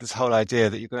this whole idea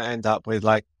that you're going to end up with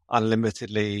like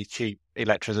unlimitedly cheap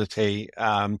electricity,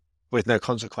 with no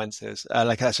consequences.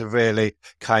 Like that's a really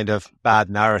kind of bad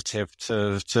narrative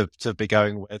to be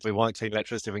going with. We want clean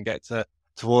electricity and get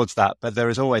towards that, but there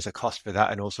is always a cost for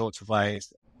that in all sorts of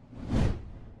ways.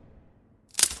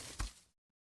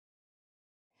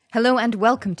 Hello and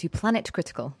welcome to Planet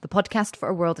Critical, the podcast for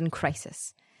a world in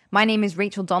crisis. My name is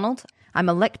Rachel Donald. I'm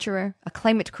a lecturer, a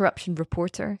climate corruption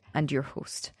reporter, and your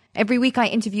host. Every week I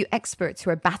interview experts who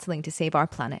are battling to save our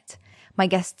planet. My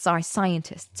guests are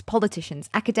scientists, politicians,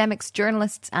 academics,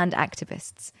 journalists, and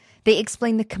activists. They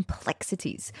explain the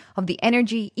complexities of the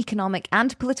energy, economic,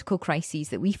 and political crises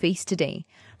that we face today,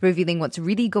 revealing what's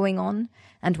really going on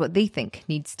and what they think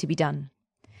needs to be done.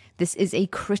 This is a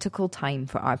critical time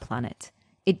for our planet.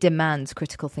 It demands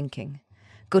critical thinking.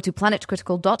 Go to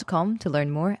planetcritical.com to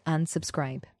learn more and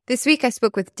subscribe. This week I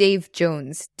spoke with Dave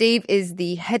Jones. Dave is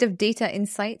the head of data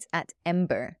insights at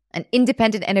Ember, an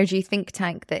independent energy think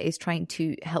tank that is trying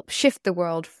to help shift the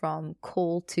world from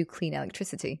coal to clean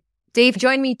electricity. Dave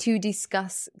joined me to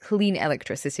discuss clean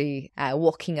electricity,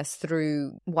 walking us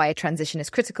through why a transition is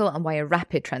critical and why a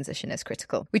rapid transition is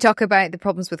critical. We talk about the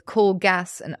problems with coal,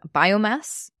 gas and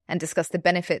biomass, and discuss the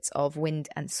benefits of wind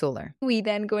and solar. We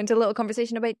then go into a little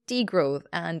conversation about degrowth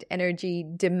and energy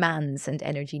demands and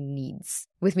energy needs,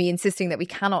 with me insisting that we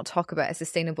cannot talk about a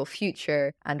sustainable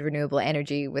future and renewable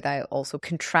energy without also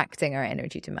contracting our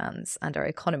energy demands and our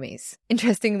economies.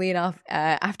 Interestingly enough,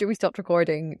 after we stopped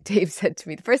recording, the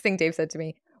first thing Dave said to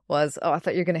me was, I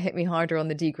thought you were going to hit me harder on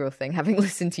the degrowth thing, having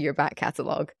listened to your back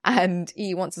catalogue. And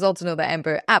he wants us all to know that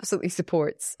Ember absolutely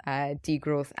supports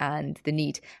degrowth and the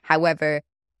need. However,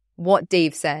 what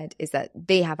Dave said is that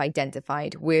they have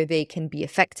identified where they can be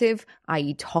effective,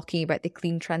 i.e. talking about the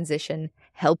clean transition,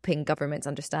 helping governments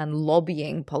understand,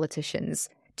 lobbying politicians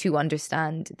to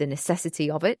understand the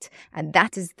necessity of it. And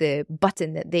that is the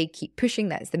button that they keep pushing.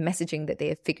 That is the messaging that they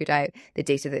have figured out, the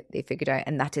data that they figured out,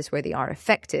 and that is where they are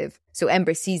effective. So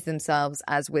Ember sees themselves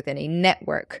as within a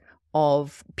network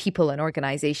of people and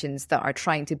organizations that are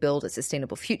trying to build a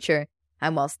sustainable future.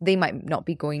 And whilst they might not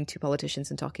be going to politicians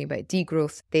and talking about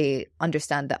degrowth, they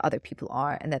understand that other people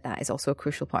are, and that is also a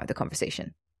crucial part of the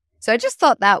conversation. So I just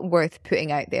thought that worth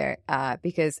putting out there,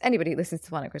 because anybody who listens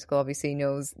to Planet Critical obviously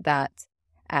knows that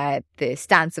the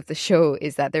stance of the show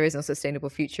is that there is no sustainable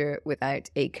future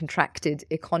without a contracted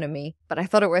economy. But I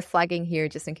thought it worth flagging here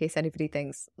just in case anybody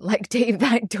thinks, like Dave,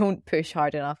 that I don't push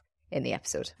hard enough in the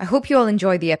episode. I hope you all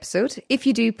enjoy the episode. If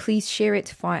you do, please share it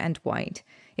far and wide.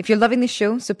 If you're loving the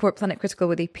show, support Planet Critical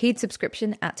with a paid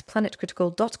subscription at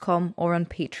planetcritical.com or on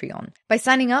Patreon. By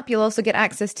signing up, you'll also get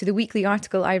access to the weekly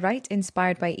article I write,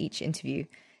 inspired by each interview.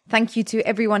 Thank you to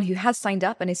everyone who has signed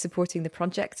up and is supporting the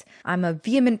project. I'm a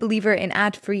vehement believer in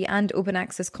ad-free and open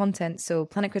access content, so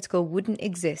Planet Critical wouldn't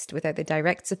exist without the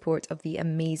direct support of the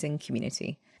amazing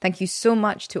community. Thank you so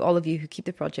much to all of you who keep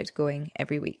the project going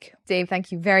every week. Dave,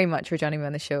 thank you very much for joining me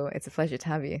on the show. It's a pleasure to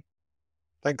have you.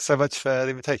 Thanks so much for the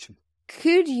invitation.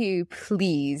 Could you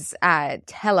please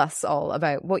tell us all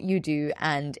about what you do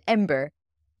and Ember?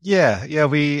 Yeah.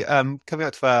 We coming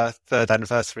up to our third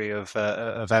anniversary of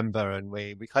Ember, and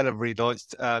we kind of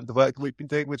relaunched the work that we've been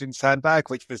doing within Sandbag,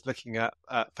 which was looking at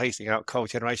phasing out coal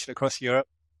generation across Europe,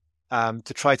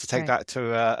 to try to take that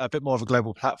to a bit more of a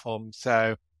global platform.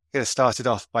 So it started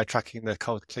off by tracking the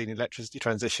coal to clean electricity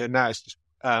transition. Now it's just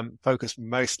focused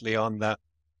mostly on the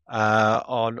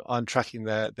on tracking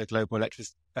the global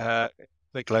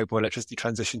electricity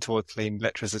transition toward clean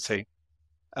electricity.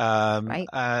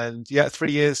 And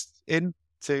 3 years in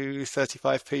to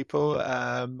 35 people,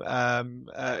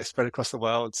 spread across the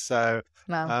world. So,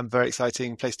 wow. Very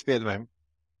exciting place to be at the moment.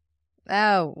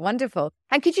 Oh, wonderful.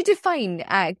 And could you define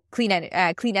clean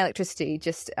electricity,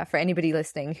 just for anybody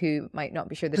listening who might not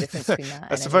be sure the difference between that?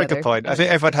 That's a very good point. I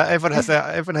think everyone has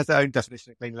their own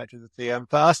definition of clean electricity.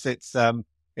 For us,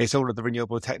 it's all of the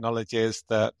renewable technologies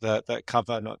that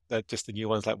cover not just the new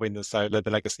ones like wind and solar,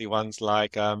 the legacy ones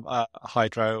like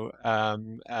hydro,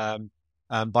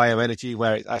 bioenergy,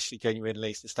 where it's actually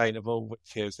genuinely sustainable,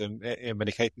 which is in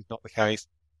many cases not the case.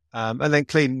 And then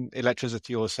clean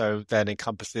electricity also then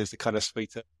encompasses the kind of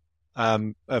suite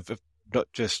of not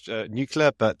just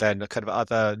nuclear, but then kind of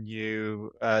other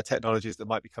new technologies that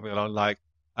might be coming along, like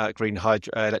green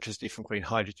electricity from green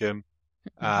hydrogen.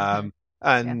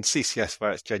 CCS,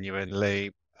 where it's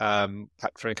genuinely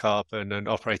capturing carbon and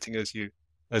operating as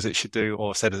it should do,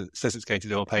 or says it's going to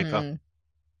do on paper.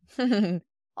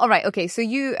 All right. Okay. So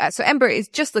so Ember is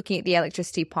just looking at the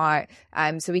electricity part.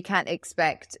 So we can't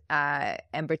expect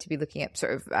Ember to be looking at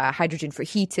sort of hydrogen for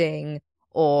heating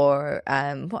or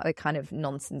what other kind of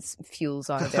nonsense fuels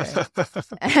are there?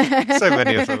 So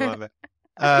many of them, aren't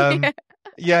there?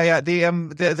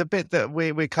 The bit that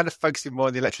we're kind of focusing more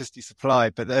on the electricity supply,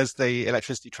 but as the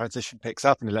electricity transition picks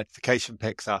up and electrification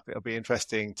picks up, it'll be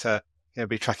interesting to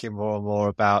be tracking more and more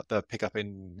about the pickup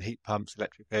in heat pumps,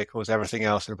 electric vehicles, everything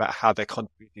else, and about how they're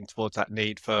contributing towards that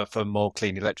need for more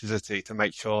clean electricity, to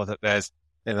make sure that there's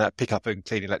that pickup in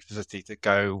clean electricity to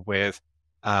go with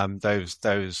those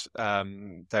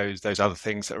other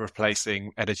things that are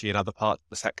replacing energy in other parts of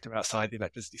the sector outside the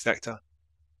electricity sector.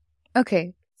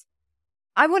 Okay.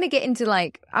 I want to get into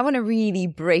I want to really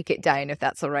break it down, if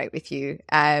that's all right with you.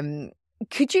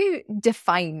 Could you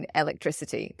define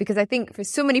electricity? Because I think for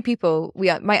so many people,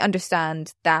 we might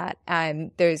understand that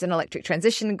there's an electric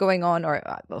transition going on, or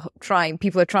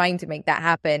people are trying to make that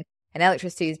happen, and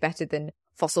electricity is better than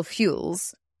fossil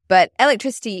fuels. But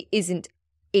electricity isn't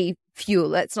a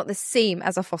fuel. It's not the same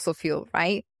as a fossil fuel,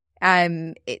 right?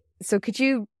 So could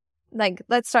you,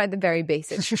 let's start at the very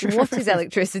basics. What is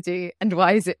electricity and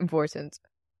why is it important?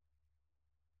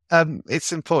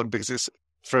 It's important because it's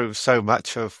through so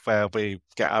much of where we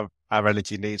get our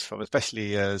energy needs from,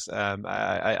 especially as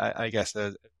I guess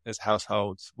as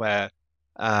households where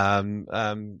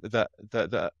that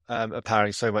are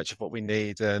powering so much of what we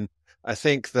need. And I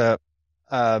think that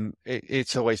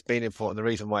it's always been important. The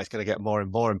reason why it's going to get more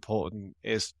and more important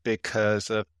is because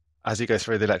of, as you go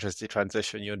through the electricity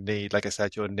transition, you'll need, like I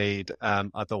said,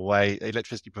 other way.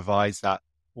 Electricity provides that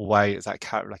way as that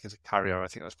as a carrier. I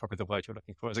think that's probably the word you're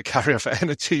looking for, as a carrier for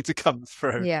energy to come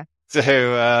through. Yeah.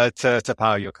 To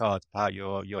power your car, to power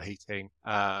your heating,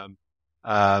 and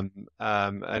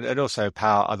also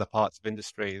power other parts of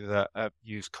industry that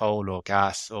use coal or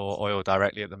gas or oil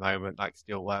directly at the moment, like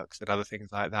steelworks and other things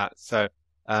like that. So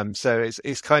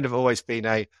it's kind of always been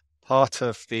a part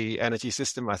of the energy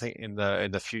system. I think in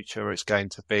the future, it's going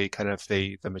to be kind of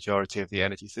the majority of the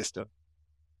energy system.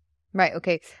 Right.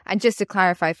 Okay. And just to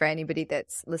clarify for anybody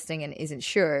that's listening and isn't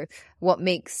sure, what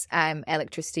makes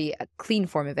electricity a clean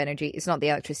form of energy is not the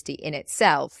electricity in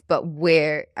itself, but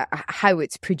how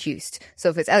it's produced. So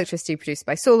if it's electricity produced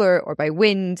by solar or by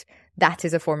wind, that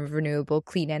is a form of renewable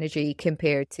clean energy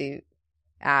compared to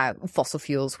fossil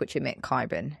fuels, which emit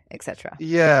carbon, etc.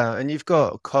 Yeah. And you've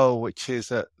got coal, which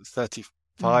is at 36%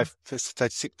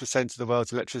 of the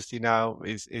world's electricity now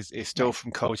is still right.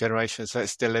 from coal generation. So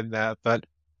it's still in there. But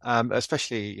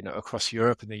especially, across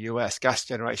Europe and the US, gas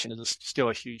generation is still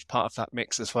a huge part of that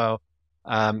mix as well,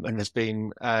 and has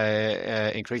been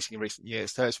increasing in recent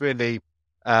years. So it's really,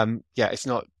 it's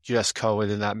not just coal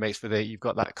within that mix, but you've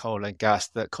got that coal and gas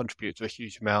that contribute to a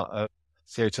huge amount of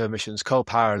CO2 emissions. Coal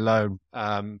power alone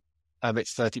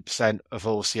emits 30% of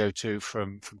all CO2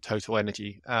 from total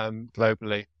energy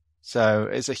globally. So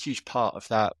it's a huge part of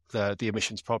that, the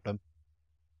emissions problem.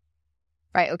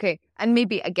 Right. Okay. And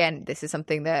maybe, again, this is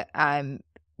something that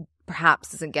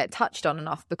perhaps doesn't get touched on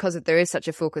enough, because there is such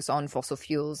a focus on fossil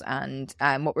fuels and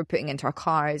what we're putting into our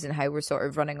cars and how we're sort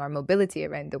of running our mobility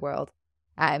around the world.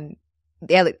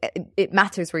 It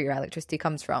matters where your electricity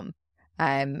comes from.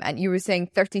 And you were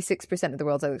saying 36% of the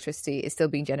world's electricity is still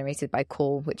being generated by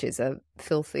coal, which is a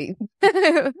filthy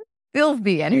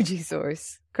energy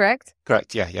source. Correct?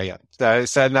 Correct. Yeah.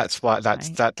 So that's why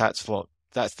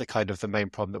that's the kind of the main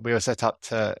problem that we were set up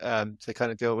to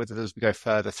kind of deal with as we go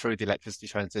further through the electricity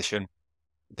transition.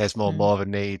 There's more and more of a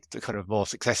need, to kind of more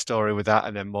success story with that,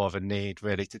 and then more of a need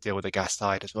really to deal with the gas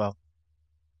side as well.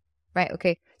 Right.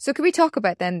 Okay. So can we talk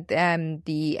about then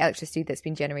the electricity that's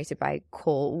been generated by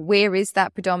coal? Where is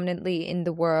that predominantly in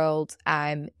the world?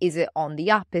 Is it on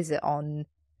the up? Is it on?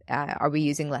 Are we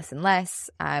using less and less?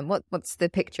 What's the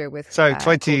picture with? So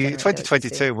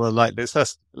 2022 will likely,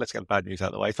 let's get the bad news out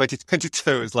of the way.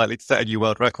 2022 is likely to set a new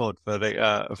world record for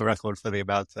the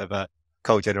amount of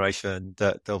coal generation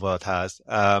that the world has.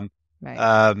 Right.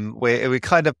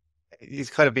 It's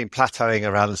kind of been plateauing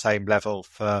around the same level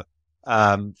for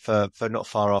not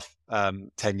far off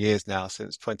 10 years now.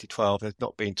 Since 2012, there's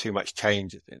not been too much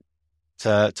change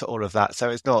to all of that. So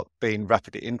it's not been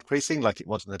rapidly increasing like it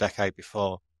was in the decade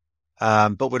before.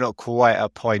 But we're not quite at a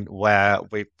point where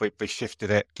we've shifted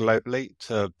it globally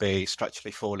to be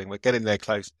structurally falling. We're getting there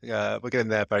close. We're getting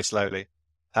there very slowly.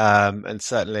 And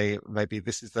certainly maybe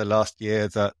this is the last year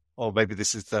or maybe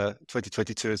this is the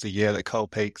 2022 is the year that coal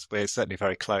peaks. We're certainly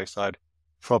very close. I'd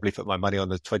probably put my money on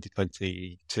the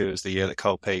 2022 as the year that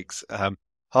coal peaks.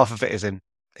 Half of it is in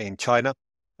China.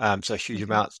 So huge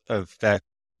amounts of their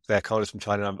coal is from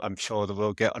China. I'm sure that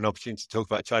we'll get an opportunity to talk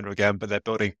about China again, but they're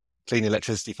building clean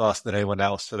electricity faster than anyone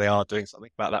else. So they are doing something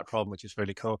about that problem, which is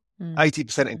really cool.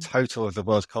 80% in total of the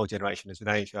world's coal generation is in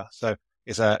Asia. So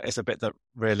is a bit that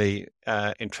really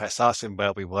interests us in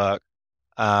where we work.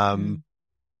 Um,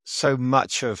 so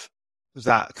much of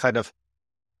that kind of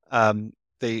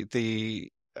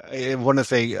the one of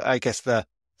the I guess the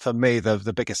for me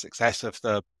the biggest success of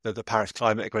the Paris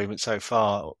Climate Agreement so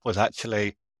far was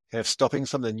actually stopping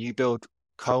some of the new build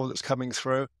coal that's coming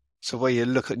through. So where you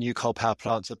look at new coal power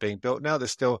plants that are being built now,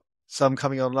 there's still some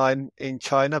coming online in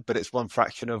China, but it's one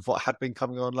fraction of what had been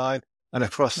coming online. And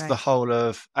across the whole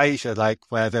of Asia, like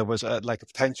where there was a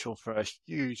potential for a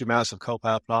huge amounts of coal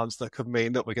power plants that could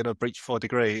mean that we're going to breach 4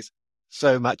 degrees.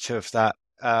 So much of that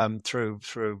through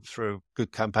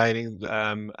good campaigning,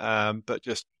 but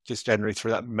just generally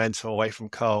through that momentum away from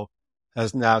coal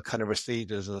has now kind of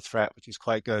receded as a threat, which is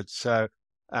quite good. So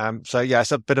yeah,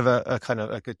 it's a bit of a kind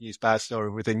of a good news, bad story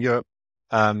within Europe.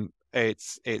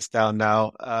 It's down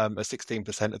now at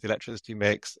 16% of the electricity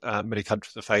mix. Many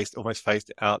countries have almost phased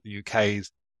it out. The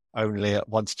UK's only at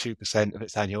 1 to 2% of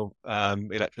its annual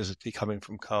electricity coming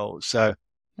from coal. So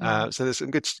there's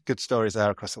some good stories there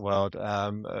across the world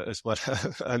as well,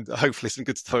 and hopefully some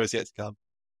good stories yet to come.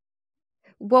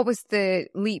 What was the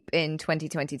leap in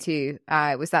 2022?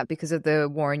 Was that because of the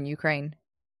war in Ukraine?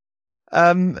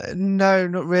 No,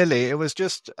 not really. It was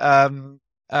just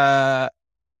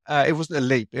it wasn't a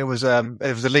leap. It was a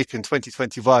leap in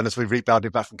 2021 as we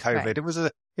rebounded back from COVID. Right. It was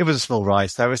a small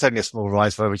rise. So it's only a small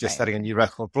rise where we're just setting a new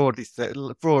record. Broadly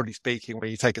speaking,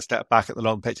 when you take a step back at the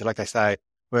long picture, like I say,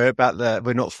 we're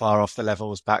not far off the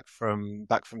levels back from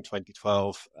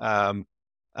 2012.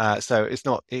 So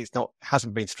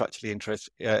hasn't been structurally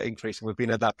increasing. We've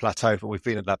been at that plateau, but we've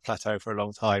been at that plateau for a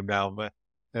long time now. We're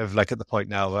at the point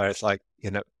now where it's like,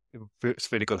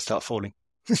 it's really got to start falling.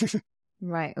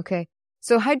 Right. Okay.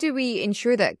 So how do we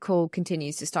ensure that coal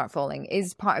continues to start falling?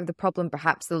 Is part of the problem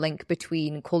perhaps the link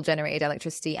between coal-generated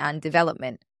electricity and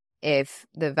development, if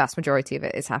the vast majority of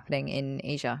it is happening in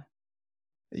Asia?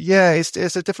 Yeah, it's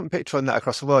a different picture on that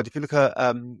across the world. If you look at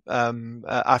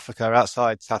Africa,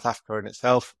 outside South Africa in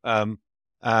itself,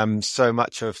 so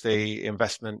much of the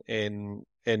investment in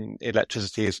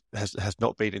electricity has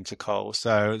not been into coal.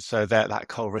 So that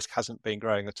coal risk hasn't been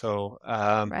growing at all.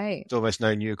 Right. There's almost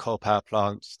no new coal power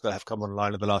plants that have come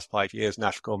online in the last 5 years. In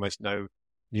Africa, almost no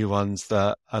new ones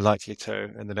that are likely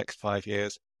to in the next 5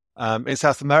 years. In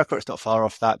South America, it's not far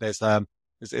off that. It's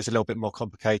a little bit more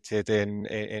complicated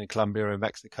in Colombia and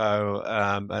Mexico,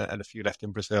 and a few left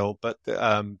in Brazil. But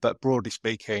broadly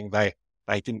speaking, they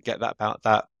didn't get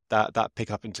that pick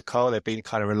up into coal. They've been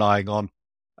kind of relying on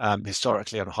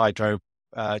historically on hydro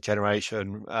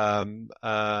generation,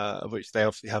 which they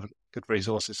obviously have good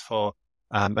resources for,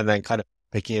 and then kind of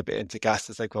picking a bit into gas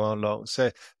as they go along.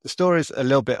 So the story is a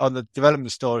little bit on the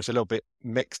development story is a little bit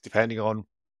mixed depending on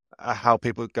how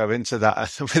people go into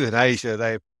that. Within Asia,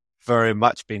 they've very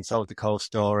much been sold the coal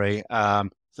story. The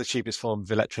cheapest form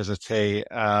of electricity.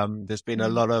 There's been a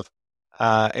lot of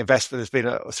investment. There's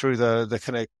been through the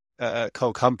kind of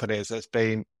coal companies. There's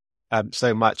been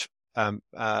so much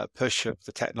push of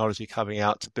the technology coming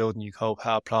out to build new coal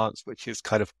power plants, which is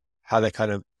kind of how they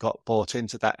kind of got bought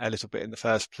into that a little bit in the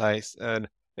first place. And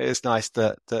it is nice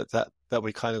that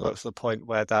we kind of got to the point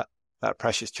where that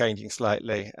pressure is changing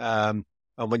slightly. And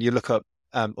when you look at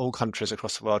all countries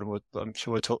across the world, and I'm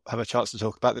sure we'll have a chance to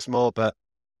talk about this more, but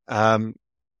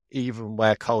even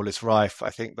where coal is rife, I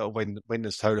think that wind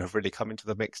and solar have really come into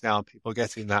the mix now, and people are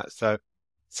getting that. So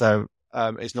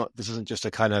this isn't just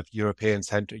a kind of European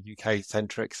centric, UK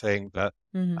centric thing that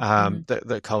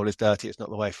that coal is dirty. It's not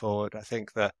the way forward. I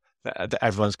think that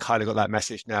everyone's kind of got that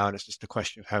message now, and it's just a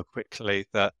question of how quickly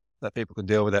that people can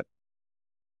deal with it.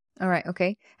 All right.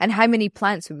 Okay. And how many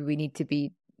plants would we need to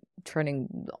be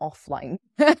turning offline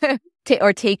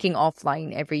or taking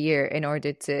offline every year in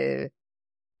order to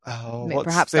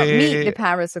perhaps not meet the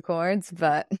Paris Accords,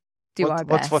 but our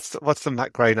best? What's the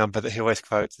Matt Gray number that he always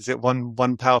quotes? Is it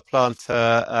one power plant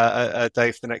a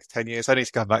day for the next 10 years? I need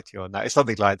to come back to you on that. It's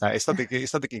something like that. It's something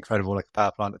incredible, like a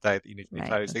power plant a day that you need to be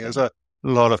closing. Okay. There's a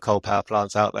lot of coal power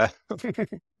plants out there.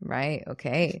 Right.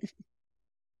 Okay.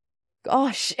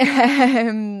 Gosh.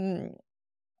 And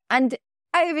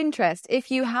out of interest, if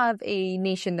you have a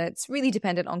nation that's really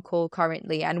dependent on coal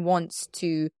currently and wants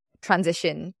to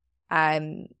transition,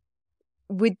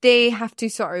 would they have to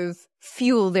sort of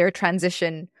fuel their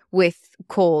transition with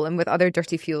coal and with other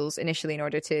dirty fuels initially in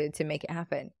order to make it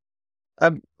happen?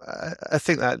 I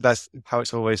think that's how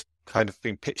it's always kind of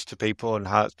been pitched to people, and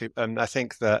how I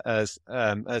think that as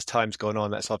time's gone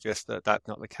on, that's obvious that that's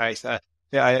not the case.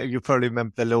 You probably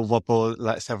remember the little wobble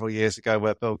like several years ago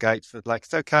where Bill Gates was like,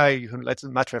 "It's okay, it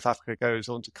doesn't matter if Africa goes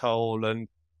on to coal," and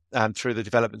through the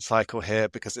development cycle here,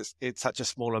 because it's such a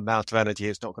small amount of energy.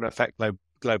 It's not going to affect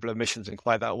global emissions in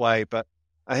quite that way. But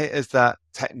I think as that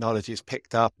technology is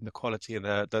picked up and the quality and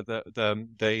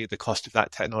the cost of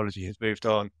that technology has moved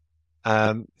on,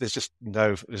 there's just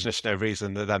no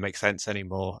reason that makes sense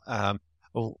anymore.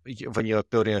 When you're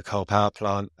building a coal power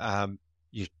plant,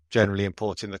 you generally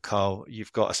importing the coal. You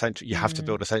have to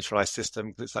build a centralized system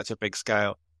because it's such a big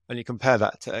scale. And you compare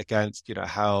that against,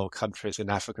 how countries in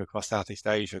Africa across Southeast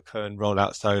Asia can roll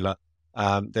out solar.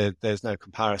 There's no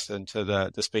comparison to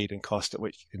the speed and cost at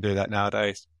which you can do that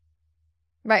nowadays.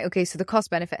 Right. Okay. So the cost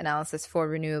benefit analysis for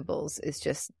renewables is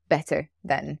just better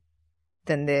than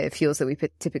the fuels that we've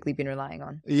typically been relying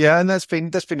on. Yeah, and that's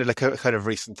been a kind of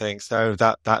recent thing. So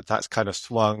that's kind of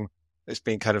swung. It's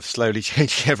been kind of slowly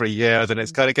changing every year. Then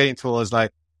it's kind of getting towards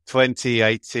like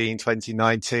 2018,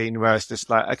 2019, where it's just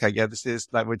like, okay, yeah, this is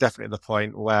like, we're definitely at the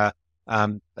point where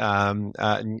wind and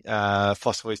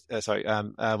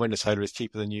solar is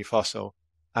cheaper than new fossil.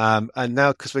 And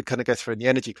now, because we're kind of go through the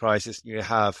energy crisis, you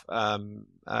have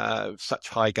such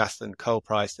high gas and coal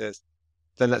prices,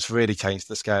 then that's really changed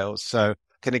the scales. So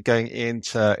kind of going in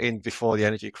before the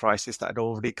energy crisis, that had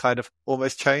already kind of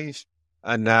almost changed.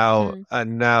 And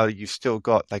now you've still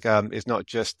got it's not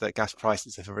just that gas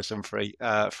prices have risen for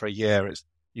a year.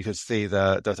 You can see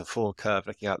the full curve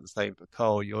looking at the same for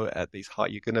coal. You're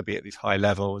going to be at these high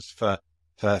levels for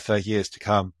years to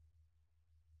come.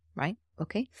 Right.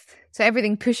 Okay. So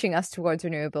everything pushing us towards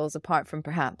renewables, apart from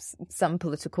perhaps some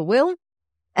political will.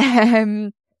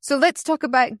 So let's talk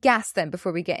about gas then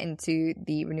before we get into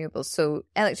the renewables. So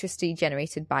electricity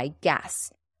generated by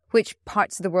gas. Which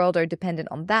parts of the world are dependent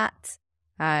on that?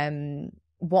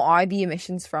 What are the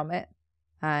emissions from it?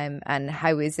 And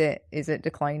how is it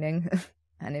declining?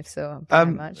 And if so, how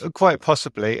much? Quite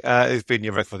possibly. It's been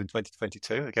your record in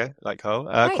 2022 again, like coal.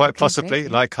 Quite possibly,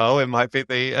 like coal, it might be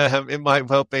it might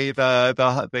well be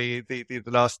the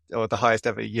last or the highest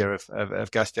ever year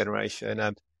of gas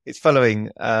generation. It's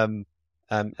following a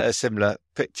similar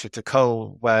picture to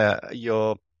coal, where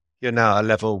you're now at a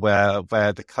level where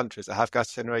the countries that have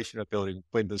gas generation are building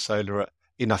wind and solar at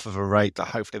enough of a rate that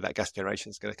hopefully that gas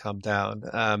generation is going to come down.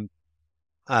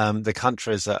 The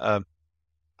countries that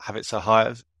have it so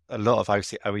high, a lot of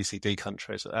OECD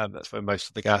countries, that's where most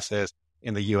of the gas is,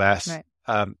 in the US, right.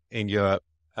 In Europe,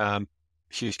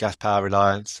 huge gas power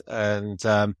reliance, and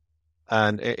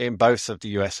in both of the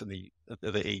US and the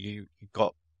EU, you've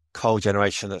got coal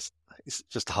generation that's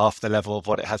just half the level of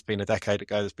what it has been a decade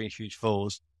ago. There's been huge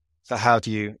falls. So how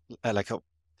do you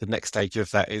the next stage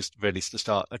of that is really to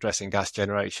start addressing gas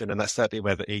generation, and that's certainly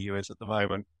where the EU is at the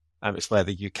moment. It's where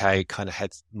the UK kind of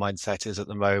mindset is at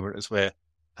the moment, as we're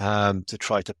to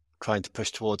trying to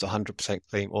push towards 100%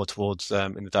 clean, or towards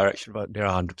in the direction of near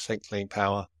 100% clean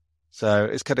power. So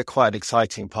it's kind of quite an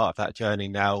exciting part of that journey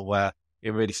now, where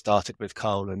it really started with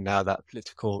coal, and now that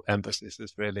political emphasis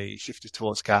has really shifted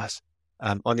towards gas.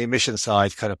 On the emission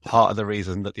side, kind of part of the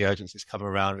reason that the urgency's come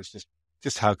around is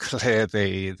just how clear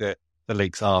the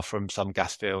leaks are from some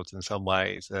gas fields in some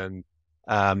ways, and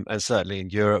certainly in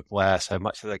Europe, where so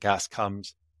much of the gas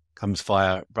comes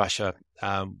via Russia.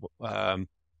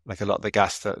 Like a lot of the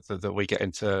gas that we get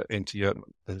into Europe,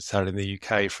 necessarily in the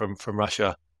UK from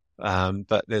Russia,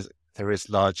 but there is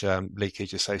large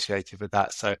leakage associated with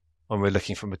that. So when we're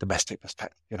looking from a domestic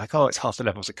perspective, you're like, oh, it's half the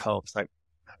levels of coal. It's like,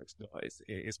 no, it's not. It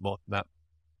is more than that.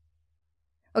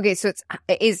 Okay, so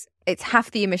it's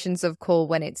half the emissions of coal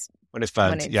when it's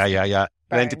burned. Yeah.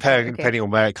 And then depending on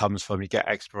where it comes from, you get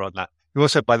extra on that. You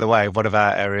also, by the way, one of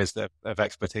our areas of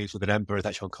expertise within Ember is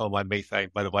actually on coal mine methane.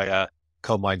 By the way,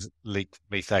 coal mines leak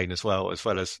methane as well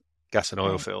as gas and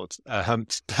oil fields.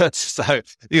 So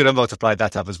you're going to multiply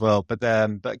that up as well. But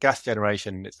gas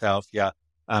generation itself,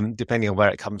 depending on where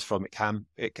it comes from,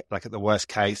 it like at the worst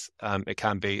case, it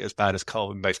can be as bad as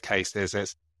coal. In most cases,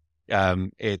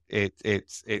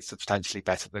 it's substantially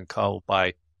better than coal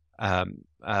by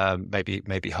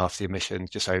maybe half the emissions,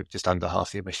 just under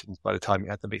half the emissions by the time you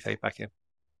add the methane back in.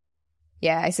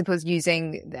 Yeah, I suppose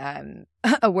using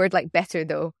a word like better,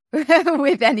 though,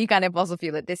 with any kind of fossil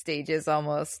fuel at this stage is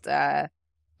almost,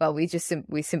 we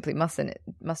simply mustn't.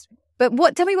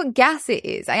 But tell me what gas it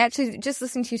is. I actually, just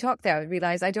listening to you talk there, I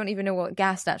realised I don't even know what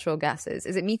natural gas is.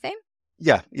 Is it methane?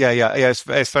 Yeah. It's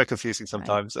very confusing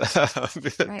sometimes. Right.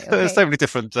 Okay. There's so many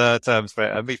different terms for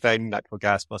it. Methane, natural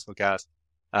gas, muscle gas.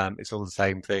 It's all the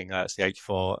same thing,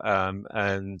 CH4,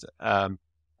 and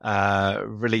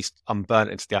released unburnt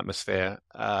into the atmosphere.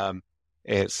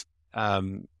 It's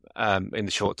in the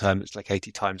short term, it's like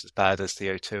 80 times as bad as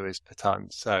CO2 is per ton.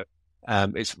 So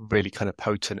it's really kind of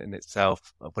potent in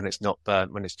itself when it's not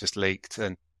burnt, when it's just leaked.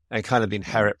 And and kind of the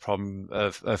inherent problem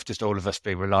of just all of us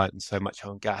being reliant so much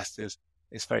on gas is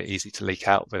it's very easy to leak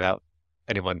out without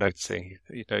anyone noticing.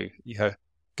 You have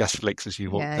gas leaks as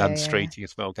you walk down the street, you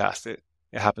can smell gas. It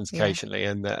happens occasionally,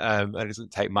 and it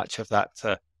doesn't take much of that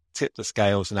to tip the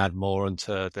scales and add more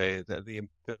onto the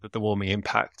warming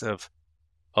impact of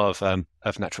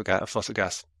natural gas, of fossil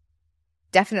gas.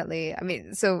 Definitely. I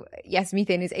mean, so yes,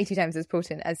 methane is 80 times as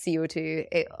potent as CO2.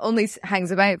 It only hangs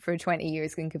about for 20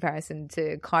 years in comparison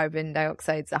to carbon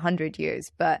dioxide's 100 years.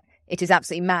 But it is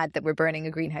absolutely mad that we're burning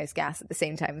a greenhouse gas at the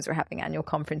same time as we're having annual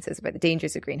conferences about the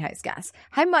dangers of greenhouse gas.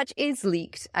 How much is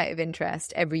leaked out of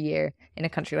interest every year in a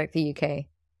country like the UK?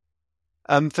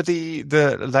 For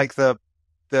the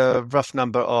rough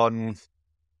number on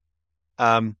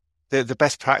the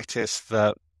best practice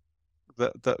that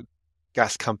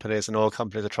gas companies and oil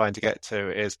companies are trying to get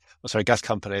to gas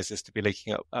companies is to be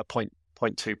leaking at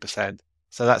 0.2%.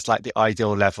 So that's like the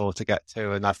ideal level to get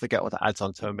to, and I forget what that adds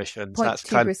on to emissions.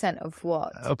 0.2% of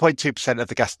what? 0.2% of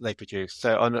the gas that they produce.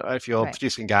 So if you're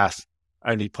producing gas,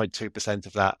 only 0.2%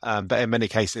 of that. But in many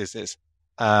cases, it's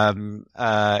a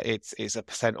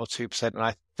percent or 2%, and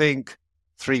I think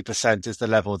 3% is the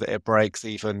level that it breaks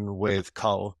even with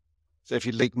coal. So if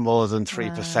you leak more than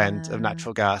 3% of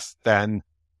natural gas, then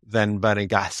burning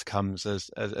gas comes as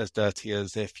dirty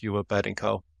as if you were burning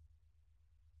coal.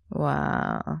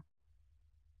 Wow.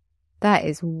 That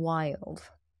is wild.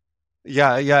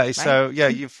 Yeah. Right? So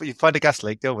you find a gas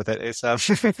leak, deal with it. It's and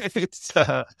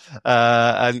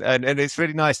it's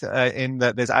really nice in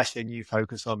that there's actually a new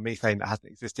focus on methane that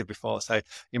hasn't existed before. So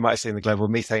you might have seen the Global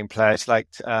Methane Pledge,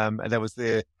 and there was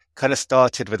the kind of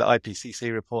started with the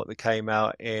IPCC report that came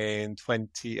out in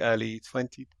early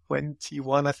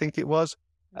 2021, I think it was.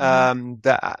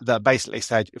 That basically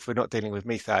said if we're not dealing with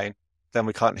methane, then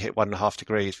we can't hit 1.5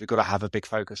 degrees. We've got to have a big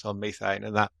focus on methane,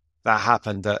 and that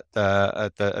happened at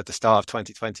the start of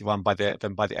 2021. By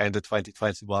the end of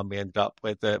 2021, we ended up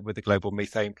with the Global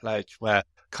Methane Pledge, where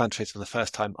countries for the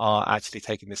first time are actually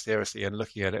taking this seriously and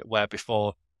looking at it, where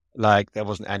before there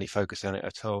wasn't any focus on it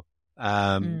at all.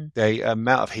 The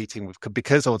amount of heating,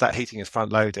 because all that heating is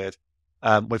front loaded,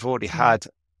 we've already had.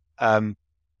 So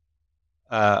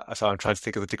I'm trying to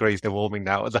think of the degrees they're warming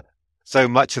now. So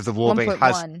much of the warming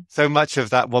so much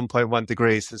of that 1.1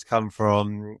 degrees has come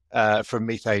from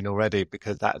methane already,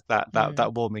 because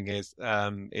that warming is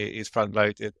front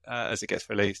loaded as it gets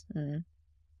released.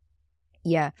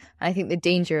 Yeah, I think the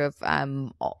danger of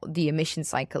the emission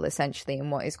cycle, essentially,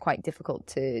 and what is quite difficult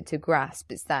to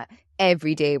grasp, is that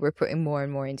every day we're putting more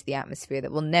and more into the atmosphere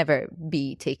that will never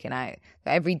be taken out.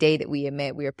 So every day that we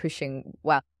emit, we are pushing.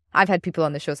 Well, I've had people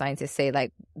on the show, scientists, say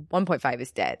 1.5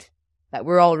 is dead. That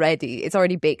it's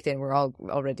already baked in. We're all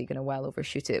already going to well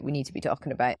overshoot it. We need to be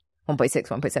talking about 1.6,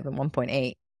 1.7,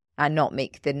 1.8, and not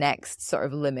make the next sort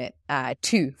of limit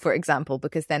 2, for example,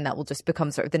 because then that will just become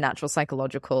sort of the natural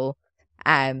psychological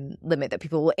limit that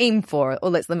people will aim for. Oh,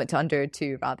 let's limit to under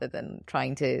 2 rather than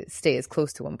trying to stay as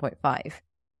close to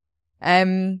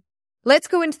 1.5. Let's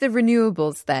go into the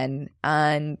renewables then.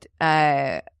 And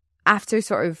after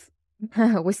sort of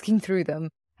whisking through them,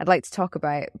 I'd like to talk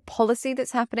about policy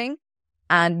that's happening,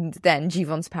 and then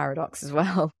Jevons paradox as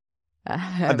well.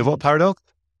 And the what paradox?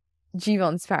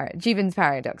 Jevons paradox.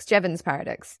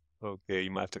 Okay,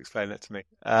 you might have to explain that to me.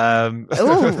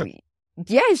 Oh,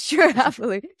 yeah, sure,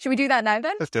 absolutely. Should we do that now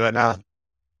then? Let's do it now.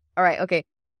 All right, okay.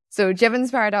 So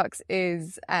Jevons paradox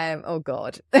is, oh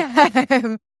God.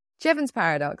 Jevons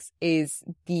paradox is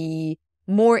the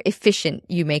more efficient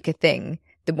you make a thing,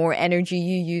 the more energy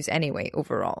you use anyway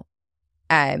overall.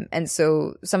 And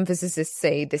so some physicists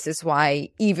say this is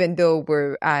why, even though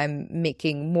we're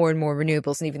making more and more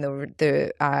renewables, and even though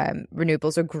the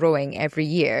renewables are growing every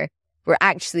year, we're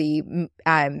actually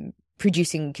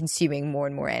consuming more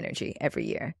and more energy every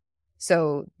year.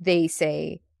 So they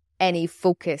say any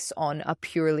focus on a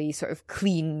purely sort of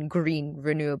clean, green,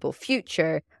 renewable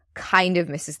future kind of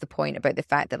misses the point about the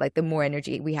fact that the more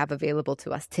energy we have available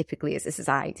to us typically as a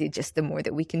society, just the more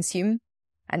that we consume.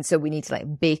 And so we need to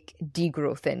bake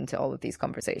degrowth into all of these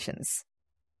conversations.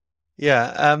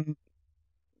 Yeah.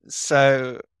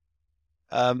 So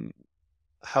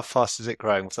how fast is it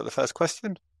growing? Was that the first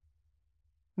question?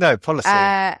 No, policy.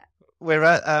 We're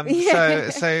at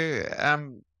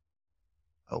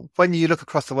when you look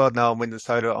across the world now on wind and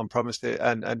solar, on promises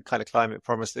and kind of climate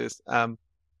promises,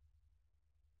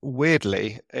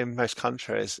 weirdly, in most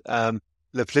countries, the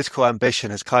political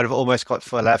ambition has kind of almost got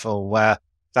to a level where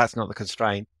that's not the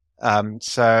constraint.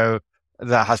 So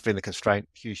that has been the constraint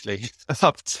hugely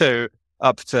up to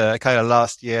kind of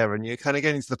last year. And you're kind of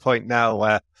getting to the point now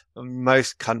where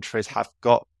most countries have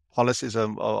got policies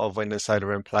of wind and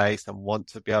solar in place and want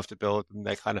to be able to build, and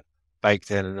they're kind of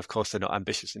baked in. And of course, they're not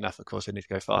ambitious enough. Of course, they need to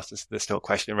go faster. So there's still a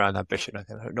question around ambition.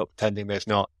 I'm not pretending there's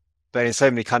not. But in so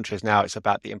many countries now, it's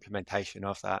about the implementation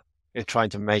of that. It's trying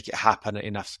to make it happen at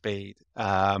enough speed.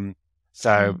 And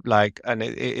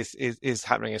it is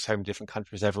happening in so many different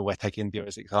countries everywhere. Take India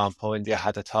as an example. India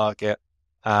had a target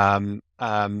for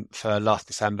last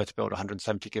December to build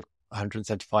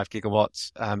 175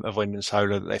 gigawatts of wind and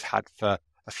solar that they've had for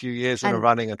a few years and are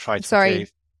running and trying to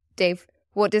achieve. Dave,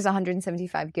 what does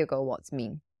 175 gigawatts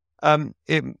mean?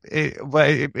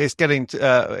 It's getting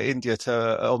India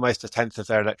to almost a tenth of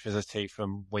their electricity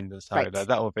from wind and solar. Right.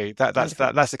 That will be that's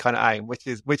the kind of aim, which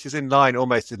is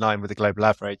almost in line with the global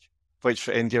average, which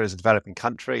for India as a developing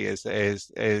country is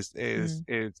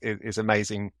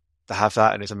amazing to have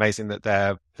that, and it's amazing that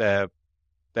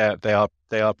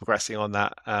they are progressing on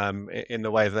that in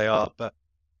the way they are. But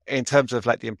in terms of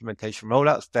like the implementation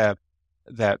rollouts,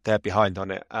 they're behind on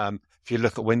it. If you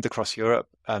look at wind across Europe,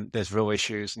 there's real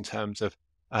issues in terms of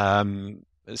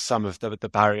some of the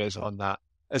barriers on that.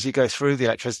 As you go through the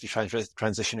electricity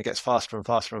transition, it gets faster and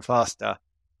faster and faster.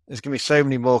 There's going to be so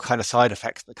many more kind of side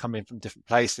effects that come in from different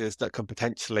places that can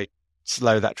potentially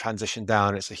slow that transition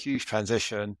down. It's a huge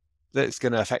transition that's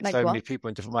going to affect so many people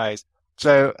in different ways.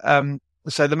 So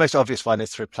the most obvious one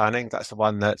is through planning. That's the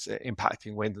one that's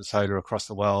impacting wind and solar across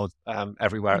the world,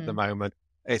 everywhere at the moment.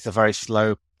 It's a very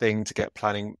slow thing to get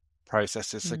planning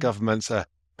processes. So governments are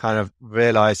kind of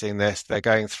realizing this. They're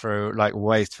going through like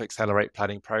ways to accelerate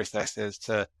planning processes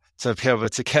to be able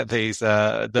to get these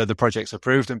the projects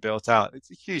approved and built out. It's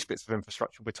huge bits of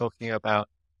infrastructure we're talking about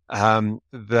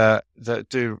that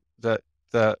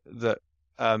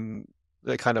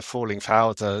kind of falling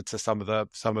foul to some of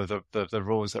the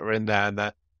rules that are in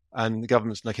there, and the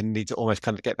government's need to almost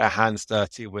kind of get their hands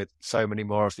dirty with so many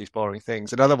more of these boring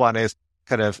things. Another one is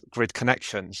kind of grid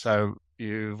connection. So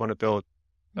you want to build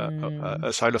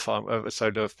a solar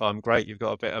farm, great. You've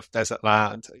got a bit of desert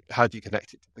land. How do you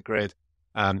connect it to the grid?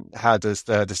 How does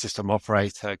the system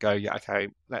operator go? Yeah, okay,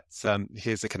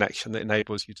 here's the connection that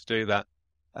enables you to do that.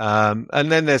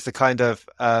 And then there's the kind of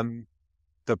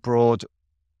the broad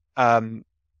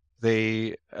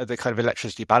the kind of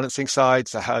electricity balancing side.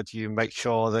 So how do you make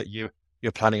sure that you're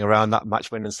planning around that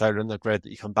much wind and solar in the grid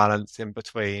that you can balance in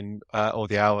between all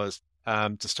the hours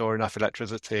to store enough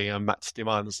electricity and match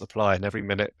demand and supply in every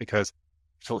minute? Because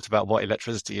we talked about what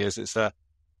electricity is. It's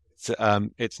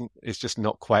just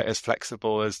not quite as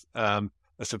flexible as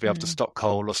to be able to stock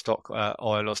coal or stock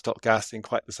oil or stock gas in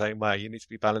quite the same way. You need to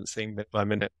be balancing minute by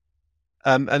minute.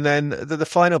 And then the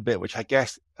final bit, which I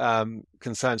guess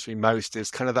concerns me most,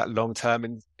 is kind of that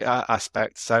long-term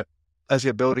aspect. So as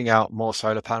you're building out more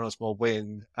solar panels, more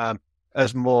wind,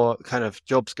 as more kind of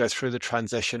jobs go through the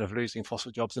transition of losing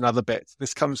fossil jobs and other bits,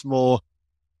 this comes more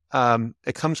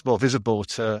visible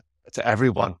to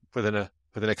everyone within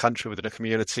a country, within a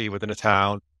community, within a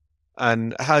town.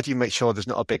 And how do you make sure there's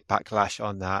not a big backlash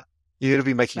on that? You're going to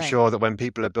be making sure that when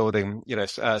people are building,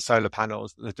 solar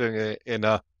panels, they're doing it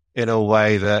in a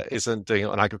way that isn't doing it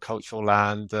on agricultural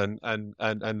land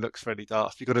and looks really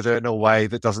daft. You've got to do it in a way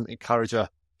that doesn't encourage a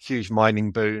huge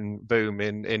mining boom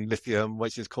in lithium,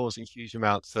 which is causing huge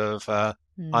amounts of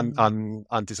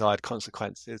undesired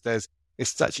consequences.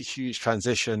 It's such a huge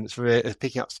transition. It's really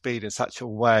picking up speed in such a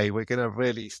way. We're going to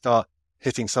really start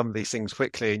hitting some of these things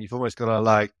quickly, and you've almost got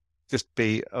to just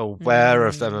be aware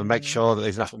of them and make sure that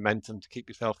there's enough momentum to keep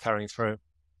yourself carrying through.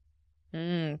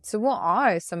 So what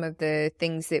are some of the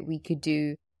things that we could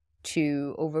do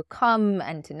to overcome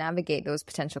and to navigate those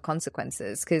potential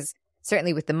consequences? Because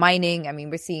certainly with the mining, I mean,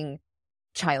 we're seeing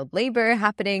child labor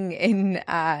happening in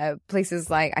places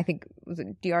like, I think, was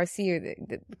it DRC or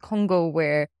the Congo,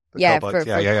 where for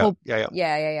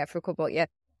cobalt,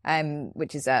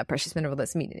 which is a precious mineral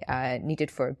that's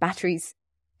needed for batteries.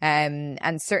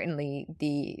 And certainly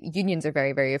the unions are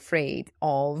very, very afraid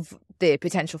of the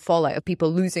potential fallout of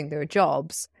people losing their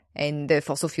jobs in the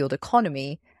fossil fueled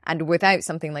economy. And without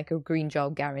something like a green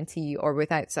job guarantee, or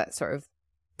without that sort of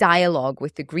dialogue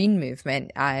with the green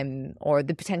movement, or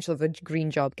the potential of a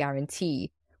green job guarantee,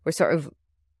 we're sort of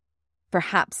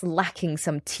perhaps lacking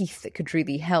some teeth that could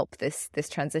really help this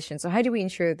transition. So how do we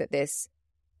ensure that this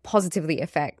positively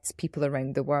affects people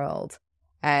around the world,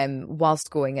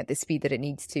 whilst going at the speed that it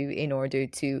needs to in order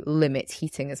to limit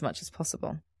heating as much as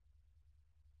possible?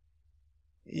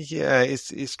 Yeah,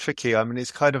 it's tricky. I mean,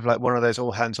 it's kind of like one of those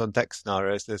all hands on deck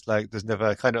scenarios. There's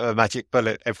never kind of a magic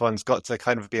bullet. Everyone's got to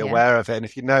kind of be aware of it. And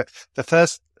if you know, the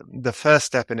first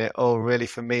step in it all really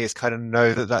for me is kind of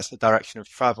know that that's the direction of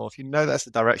travel. If you know that's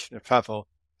the direction of travel,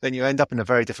 then you end up in a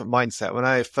very different mindset. When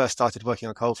I first started working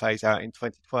on coal phase out in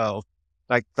 2012,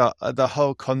 like the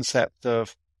whole concept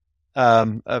of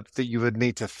that you would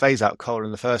need to phase out coal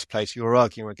in the first place, you were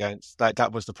arguing against. Like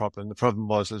that was the problem. The problem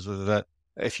was that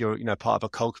if you're part of a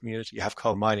coal community, you have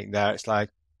coal mining there. It's like,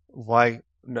 why?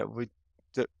 No,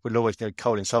 we'll always need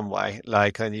coal in some way.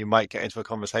 Like, and you might get into a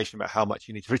conversation about how much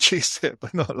you need to reduce it,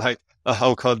 but not like a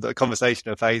whole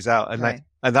conversation of phase out. And Right.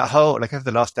 and that whole over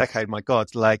the last decade, my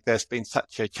God, like there's been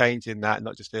such a change in that,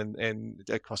 not just in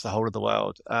across the whole of the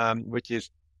world, which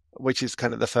is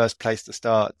kind of the first place to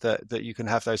start, that you can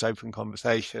have those open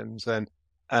conversations. And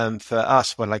for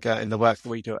us, well, in the work that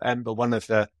we do at Ember, one of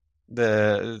the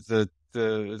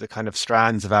kind of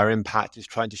strands of our impact is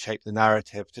trying to shape the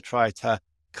narrative, to try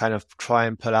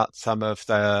and pull out some of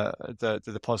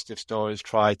the positive stories,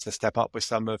 try to step up with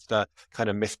some of the kind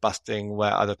of myth busting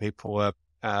where other people were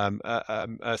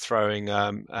throwing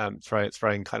kind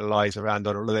of lies around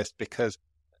on all of this, because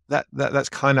that's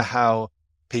kind of how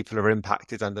people are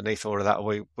impacted underneath all of that.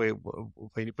 We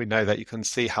know that you can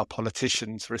see how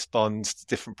politicians respond to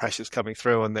different pressures coming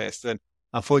through on this, and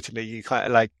unfortunately, you kind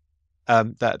of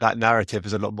that narrative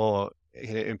is a lot more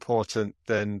important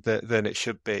than it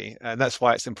should be, and that's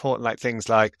why it's important. Like things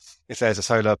like if there's a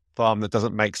solar farm that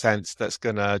doesn't make sense, that's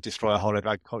going to destroy a whole lot of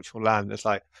agricultural land. It's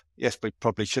like, yes, we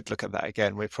probably should look at that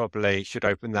again. We probably should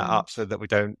open that up so that we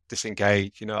don't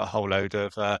disengage, a whole load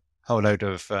of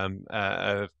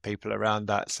people around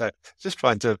that. So just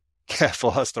trying to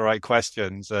careful ask the right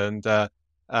questions and kind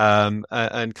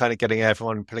of getting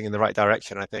everyone pulling in the right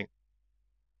direction, I think.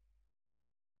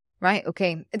 Right.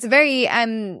 Okay. It's a very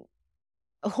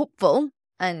hopeful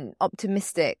and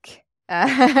optimistic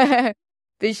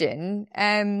vision.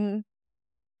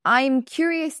 I'm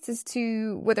curious as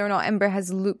to whether or not Ember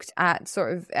has looked at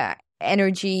sort of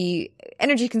energy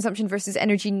consumption versus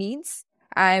energy needs.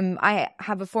 I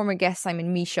have a former guest,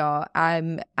 Simon Mishaw,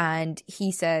 and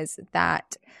he says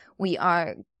that we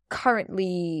are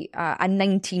currently a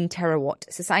 19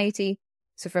 terawatt society.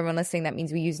 So for everyone listening, that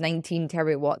means we use 19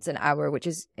 terawatts an hour, which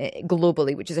is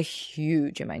globally, which is a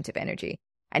huge amount of energy.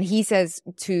 And he says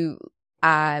to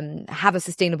have a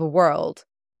sustainable world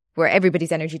where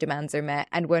everybody's energy demands are met,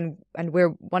 and we're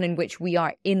one in which we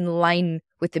are in line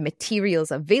with the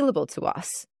materials available to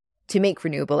us to make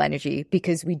renewable energy,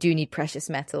 because we do need precious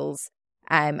metals.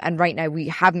 And right now we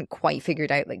haven't quite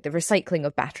figured out like the recycling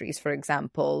of batteries, for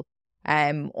example,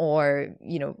 or,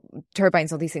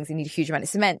 turbines, all these things, they need a huge amount of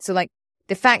cement. So like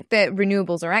the fact that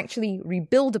renewables are actually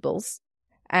rebuildables,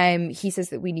 he says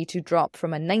that we need to drop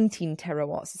from a 19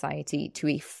 terawatt society to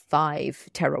a 5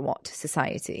 terawatt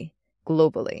society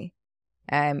globally,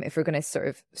 if we're going to sort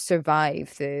of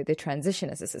survive the transition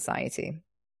as a society.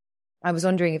 I was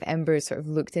wondering if Ember sort of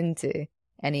looked into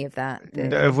any of that.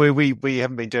 No, we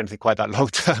haven't been doing anything quite that long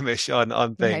termish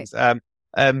on things. Right.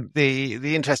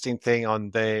 The interesting thing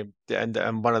and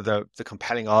one of the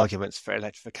compelling arguments for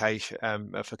electrification,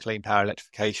 for clean power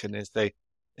electrification, is the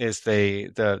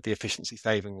efficiency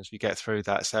savings you get through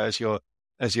that. So as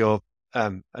your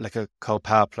like a coal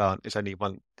power plant is only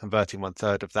converting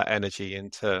 1/3 of that energy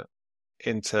into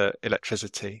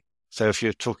electricity. So if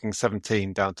you're talking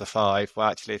 17 down to 5, well,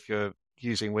 actually, if you're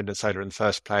using wind and solar in the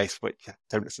first place, which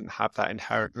doesn't have that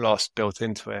inherent loss built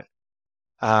into it,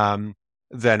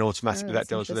 then automatically that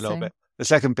deals with a little bit. The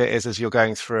second bit is as you're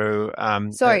going through.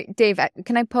 Sorry, Dave,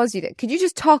 can I pause you there? Could you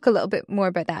just talk a little bit more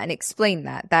about that and explain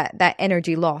that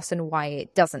energy loss and why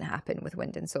it doesn't happen with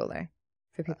wind and solar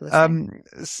for people listening?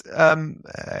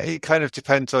 It kind of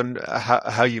depends on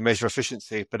how you measure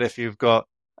efficiency. But if you've got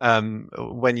when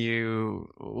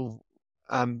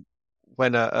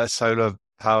a solar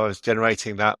power is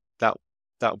generating that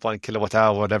 1 kilowatt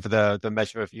hour, whatever the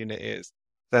measure of unit is,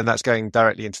 then that's going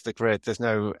directly into the grid. There's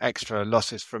no extra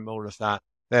losses from all of that.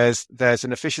 There's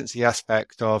an efficiency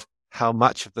aspect of how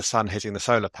much of the sun hitting the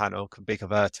solar panel can be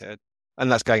converted,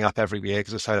 and that's going up every year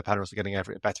because the solar panels are getting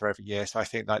better every year. So I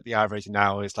think like the average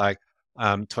now is like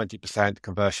 20%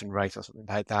 conversion rate or something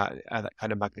like that, that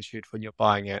kind of magnitude when you're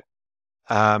buying it.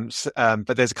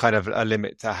 But there's a kind of a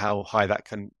limit to how high that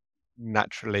can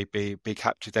naturally be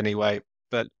captured anyway.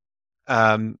 But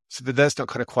there's not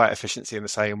kind of quite efficiency in the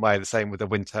same way. The same with the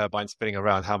wind turbine spinning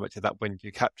around. How much of that wind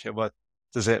you capture? Well,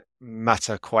 does it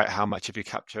matter quite how much of you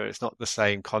capture? It's not the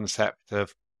same concept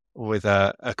of with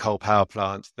a coal power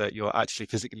plant that you're actually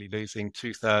physically losing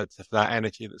 2/3 of that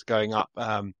energy that's going up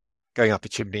a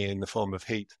chimney in the form of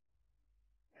heat.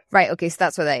 Right. Okay. So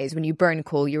that's what that is. When you burn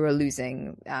coal, you're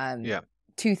losing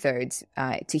 2/3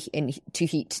 to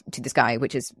heat to the sky,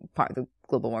 which is part of the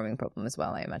global warming problem as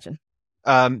well, I imagine.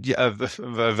 Yeah,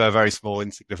 a very small,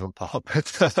 insignificant part.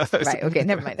 Right. Okay.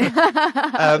 Never mind.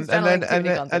 And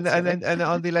then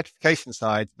on the electrification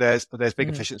side, there's big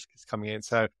efficiencies coming in.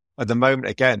 So at the moment,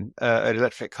 again, an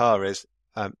electric car is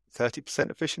 30%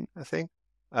 efficient, I think.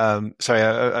 Sorry,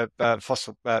 an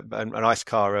ICE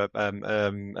car,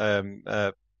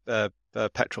 a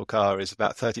petrol car is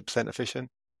about 30% efficient.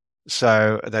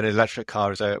 So then an electric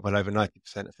car is well over 90%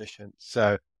 efficient.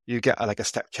 So you get like a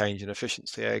step change in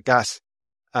efficiency.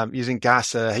 Using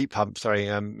gas, heat pump,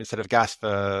 instead of gas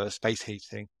for space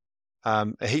heating.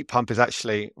 A heat pump is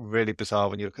actually really bizarre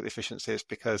when you look at the efficiencies,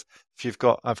 because I've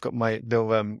got my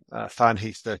little fan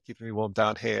heater keeping me warm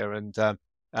down here, and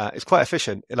it's quite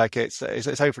efficient. Like it's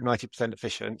over 90%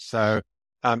 efficient, so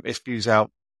it spews out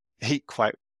heat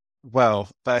quite well.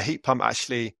 But a heat pump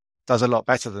actually does a lot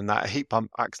better than that. A heat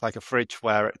pump acts like a fridge,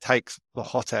 where it takes the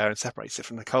hot air and separates it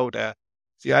from the cold air.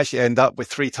 So you actually end up with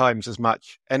 3 times as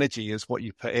much energy as what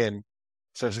you put in.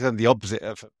 So it's kind of the opposite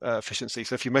of efficiency.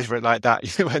 So if you measure it like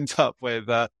that, you end up with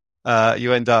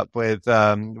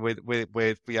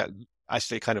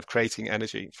actually kind of creating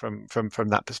energy from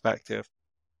that perspective.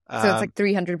 So it's like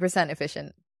 300%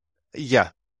 efficient.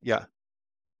 Yeah.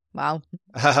 Wow.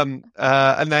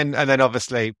 And then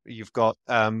obviously you've got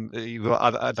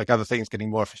other things getting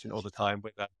more efficient all the time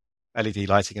with LED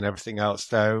lighting and everything else.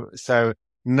 So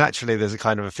naturally there's a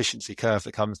kind of efficiency curve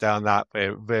that comes down that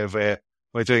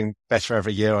we're doing better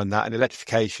every year on that, and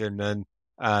electrification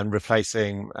and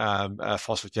replacing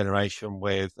fossil generation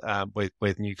with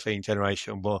new clean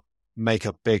generation will make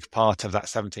a big part of that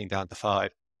 17 down to 5.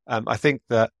 I think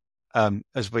that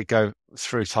as we go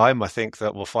through time, I think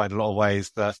that we'll find a lot of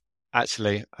ways that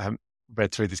actually I haven't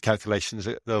read through these calculations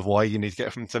of why you need to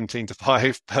get from 17 to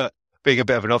 5, but being a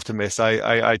bit of an optimist,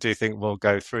 I do think we'll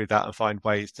go through that and find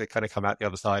ways to kind of come out the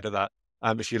other side of that.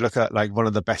 If you look at like one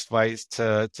of the best ways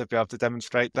to be able to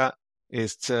demonstrate that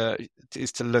is to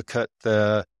look at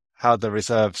how the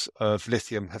reserves of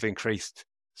lithium have increased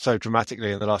so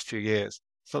dramatically in the last few years.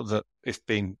 It's not that it's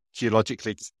been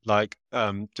geologically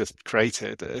just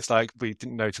created. It's like we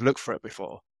didn't know to look for it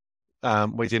before.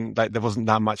 We didn't there wasn't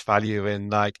that much value in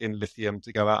lithium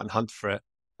to go out and hunt for it.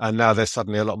 And now there's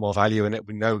suddenly a lot more value in it.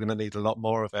 We know we're going to need a lot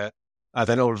more of it.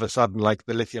 Then all of a sudden, like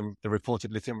the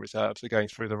reported lithium reserves are going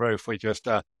through the roof. We just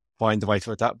find a way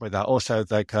to adapt with that. Also,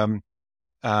 if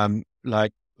you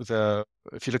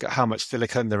look at how much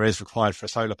silicon there is required for a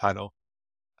solar panel,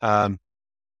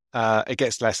 it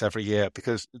gets less every year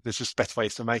because there's just better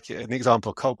ways to make it. An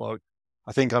example, cobalt.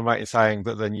 I think I'm right in saying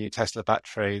that the new Tesla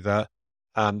battery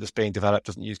that's being developed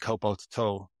doesn't use cobalt at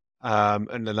all,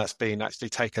 and then that's been actually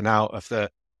taken out of the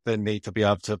need to be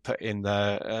able to put in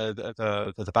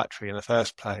the battery in the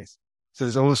first place. So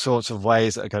there's all sorts of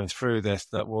ways that are going through this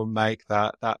that will make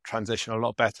that transition a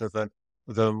lot better than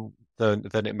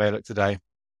it may look today.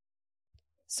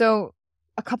 So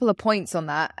a couple of points on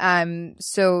that.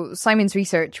 So Simon's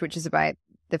research, which is about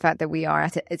the fact that we are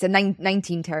it's a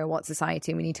 19 terawatt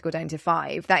society and we need to go down to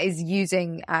 5. That is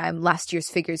using last year's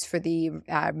figures for the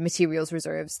materials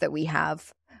reserves that we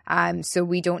have. So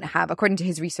we don't have, according to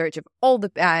his research of all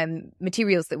the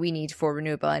materials that we need for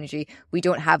renewable energy, we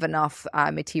don't have enough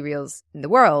materials in the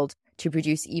world to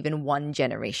produce even one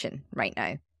generation right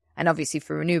now. And obviously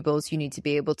for renewables, you need to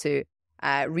be able to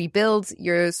rebuild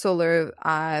your solar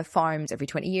farms every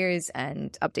 20 years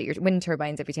and update your wind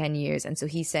turbines every 10 years. And so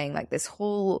he's saying like this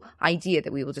whole idea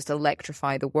that we will just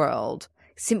electrify the world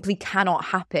simply cannot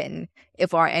happen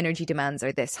if our energy demands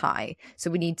are this high.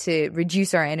 So we need to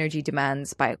reduce our energy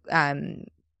demands by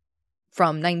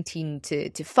from 19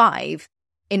 to 5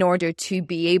 in order to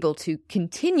be able to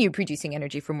continue producing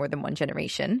energy for more than one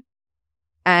generation.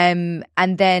 And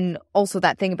then also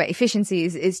that thing about efficiency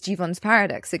is Jevons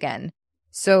paradox again.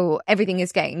 So everything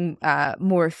is getting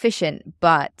more efficient,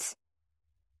 but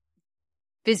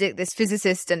this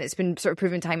physicist, and it's been sort of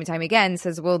proven time and time again,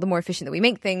 says, well, the more efficient that we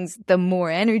make things, the more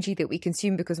energy that we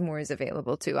consume because more is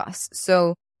available to us.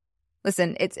 So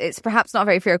listen, it's perhaps not a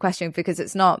very fair question because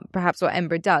it's not perhaps what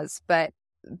Ember does, but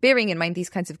bearing in mind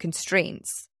these kinds of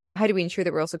constraints, how do we ensure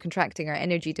that we're also contracting our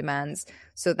energy demands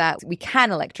so that we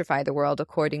can electrify the world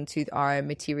according to our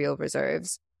material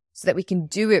reserves, so that we can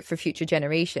do it for future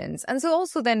generations, and so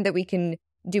also then that we can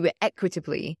do it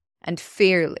equitably and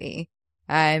fairly?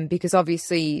 Because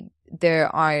obviously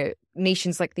there are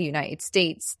nations like the United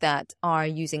States that are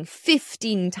using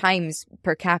 15 times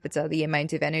per capita the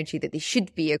amount of energy that they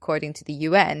should be according to the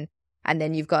UN. And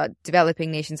then you've got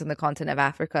developing nations on the continent of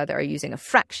Africa that are using a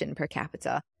fraction per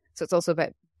capita. So it's also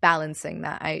about balancing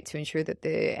that out to ensure that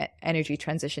the energy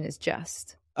transition is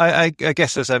just. I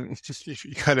guess as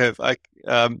kind of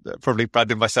probably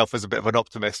branded myself as a bit of an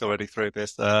optimist already through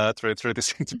this through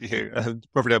this interview, and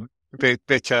probably a bit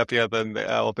chirpier than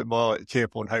or a bit more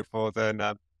cheerful and hopeful than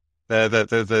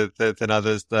than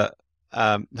others that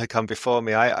had come before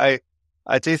me. I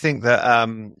do think that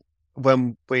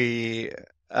when we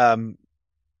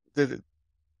the,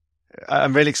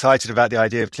 I'm really excited about the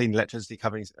idea of clean electricity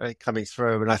coming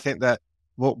through, and I think that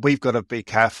what we've got to be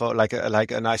careful,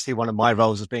 and I see one of my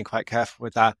roles as being quite careful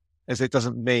with that, is it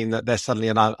doesn't mean that there's suddenly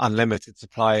an unlimited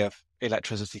supply of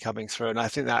electricity coming through, and I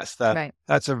think Right.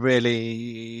 that's a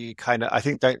really kind of, I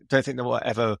think don't think that will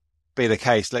ever be the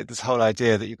case. Like this whole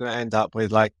idea that you're going to end up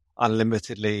with like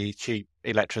unlimitedly cheap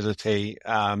electricity,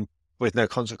 with no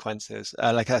consequences.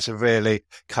 Like that's a really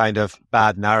kind of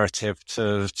bad narrative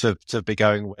to be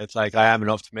going with. Like I am an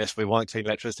optimist. We want clean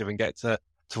electricity and get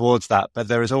towards that, but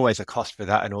there is always a cost for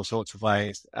that in all sorts of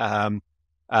ways, at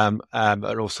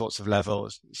all sorts of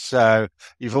levels. So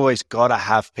you've always got to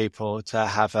have people to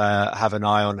have an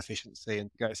eye on efficiency and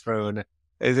go through. And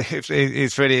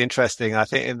it's really interesting. I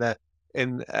think I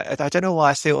don't know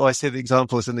why I see the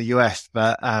examples in the US,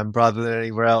 but, rather than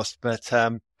anywhere else, but,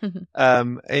 in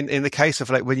the case of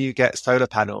like when you get solar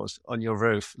panels on your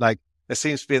roof, like there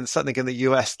seems to be something in the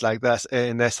US like that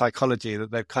in their psychology that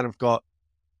they've kind of got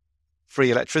free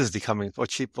electricity coming or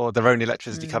cheap or their own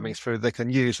electricity coming through they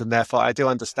can use. And therefore I do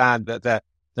understand that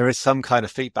there is some kind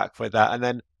of feedback with that. And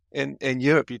then in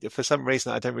Europe, for some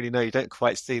reason, I don't really know, you don't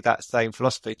quite see that same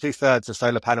philosophy. 2/3 of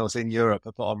solar panels in Europe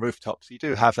are put on rooftops. You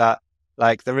do have that.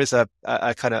 Like there is a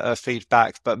kind of a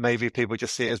feedback, but maybe people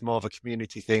just see it as more of a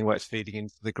community thing where it's feeding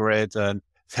into the grid and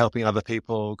it's helping other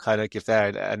people kind of give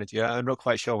their energy. I'm not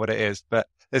quite sure what it is, but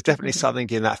there's definitely something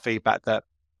in that feedback that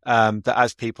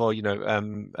as people,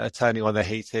 are turning on their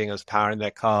heating, as powering their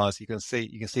cars, you can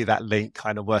see that link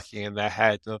kind of working in their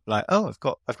head of like, oh,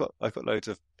 I've got loads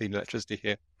of clean electricity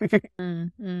here.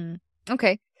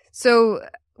 Okay. So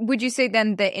would you say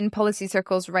then that in policy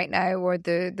circles right now, or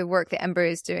the work that Ember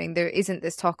is doing, there isn't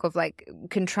this talk of like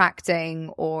contracting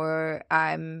or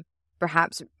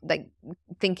perhaps like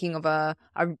thinking of a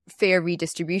fair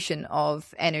redistribution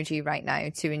of energy right now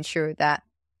to ensure that,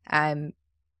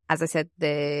 as I said,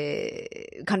 the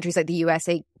countries like the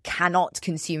USA cannot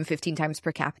consume 15 times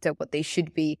per capita what they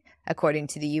should be according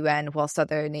to the UN, whilst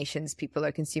other nations, people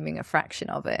are consuming a fraction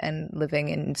of it and living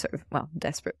in sort of, well,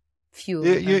 desperate fuel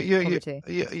poverty.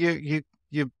 You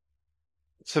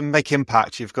to make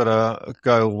impact, you've got to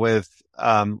go with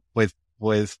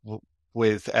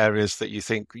areas that you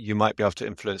think you might be able to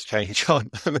influence change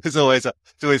on. It's always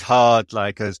hard,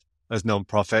 like as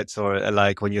non-profits, or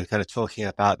like when you're kind of talking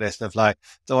about this of like,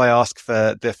 do I ask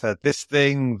for this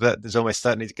thing that there's almost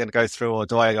certainly going to go through, or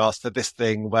do I ask for this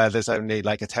thing where there's only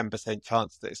like a 10%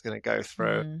 chance that it's going to go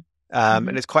through?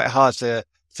 And it's quite hard to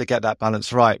get that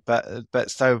balance right. But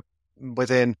so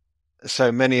within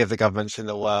so many of the governments in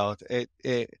the world, it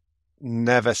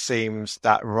never seems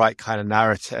that right kind of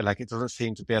narrative. Like it doesn't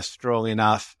seem to be a strong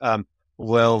enough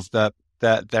will that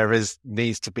there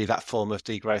needs to be that form of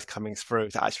degrowth coming through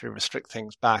to actually restrict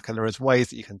things back. And there is ways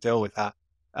that you can deal with that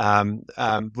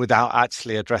without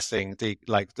actually addressing the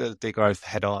degrowth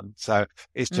head on. So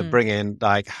it's to bring in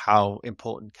like how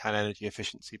important can energy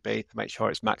efficiency be to make sure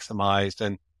it's maximized,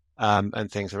 and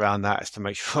things around that is to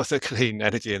make sure that clean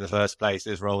energy in the first place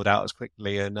is rolled out as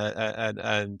quickly and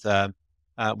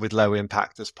with low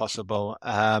impact as possible.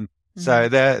 So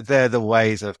they're the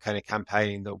ways of kind of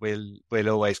campaigning that we'll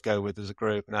always go with as a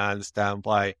group. And I understand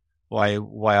why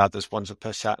others want to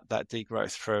push that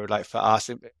degrowth through. Like for us,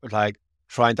 like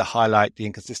trying to highlight the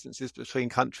inconsistencies between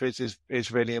countries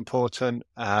is really important.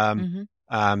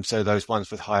 So those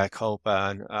ones with higher coal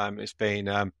burn, it's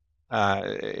been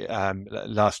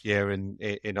last year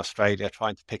in Australia,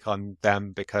 trying to pick on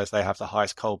them because they have the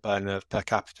highest coal burn per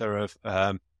capita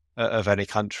of any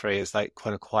country, is like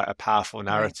kind of quite a powerful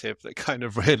narrative that kind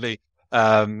of really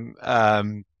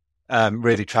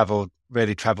really traveled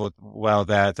well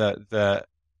there. That's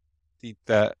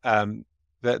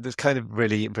kind of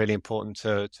really important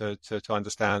to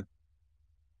understand.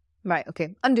 Right.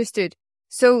 Okay. Understood.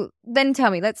 So then tell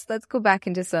me, let's go back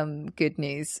into some good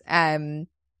news.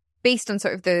 Based on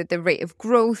sort of the rate of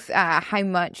growth, how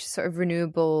much sort of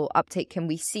renewable uptake can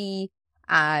we see?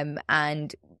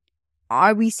 And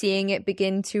are we seeing it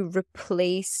begin to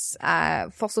replace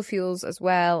fossil fuels as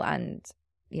well? And,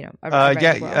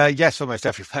 yes, almost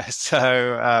everywhere.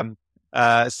 So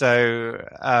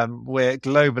we're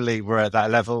globally at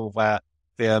that level where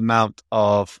the amount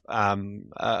of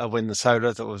wind and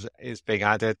solar that is being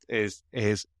added is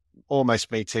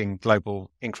almost meeting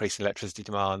global increase in electricity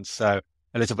demand. So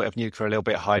a little bit of nuclear, a little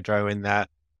bit of hydro in there.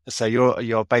 So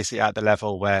you're basically at the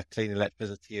level where clean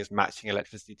electricity is matching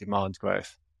electricity demand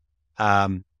growth,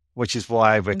 which is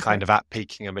why we're kind of at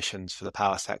peaking emissions for the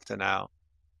power sector now.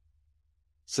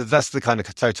 So that's the kind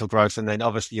of total growth. And then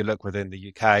obviously you look within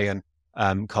the UK,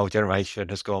 and coal generation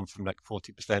has gone from like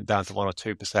 40% down to 1 or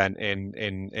 2%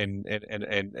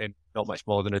 in not much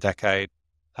more than a decade.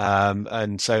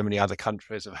 And so many other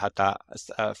countries have had that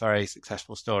a very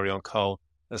successful story on coal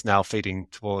that's now feeding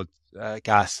towards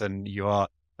gas. And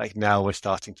now we're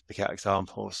starting to pick out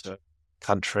examples of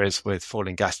countries with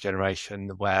falling gas generation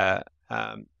where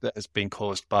that has been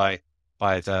caused by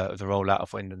the rollout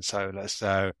of wind and solar.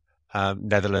 So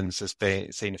Netherlands has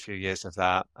seen a few years of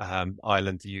that.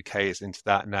 Ireland, the UK is into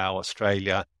that now.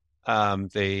 Australia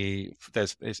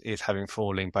is having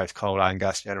falling both coal and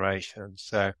gas generation.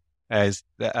 So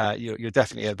you're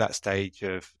definitely at that stage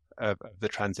of the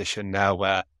transition now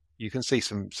where you can see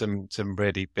some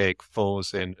really big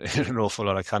falls in an awful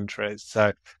lot of countries.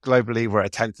 So globally, we're a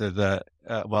tenth of the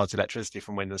world's electricity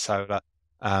from wind and solar.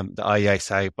 The IEA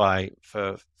say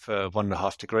for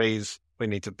 1.5 degrees, we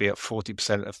need to be at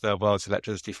 40% of the world's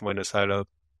electricity from wind and solar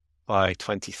by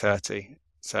 2030.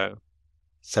 So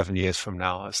 7 years from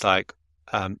now, it's like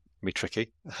be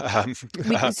tricky.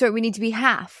 So we need to be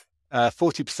half.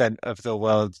 40% of the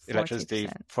world's 40%. electricity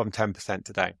from 10%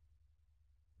 today.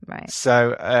 Right.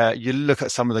 So you look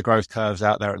at some of the growth curves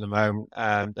out there at the moment,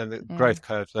 and the growth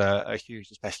curves are huge,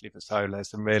 especially for solar.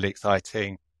 Some really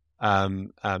exciting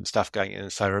stuff going in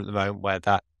solar at the moment, where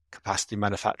that capacity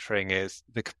manufacturing is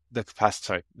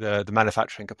the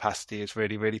manufacturing capacity is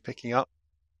really, really picking up,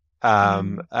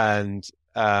 and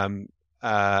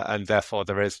therefore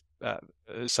there is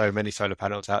so many solar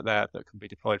panels out there that can be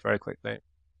deployed very quickly.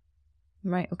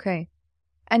 Right. Okay.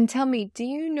 And tell me, do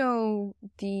you know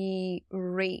the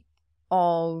rate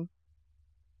of...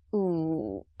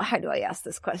 how do I ask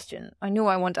this question? I know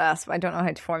I want to ask, but I don't know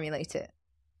how to formulate it.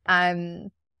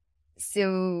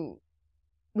 So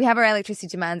we have our electricity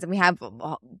demands, and we have,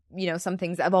 some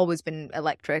things that have always been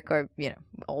electric, or,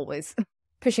 always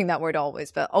pushing that word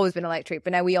always, but always been electric.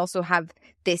 But now we also have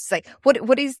this, like,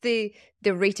 what is the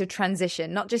rate of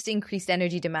transition, not just increased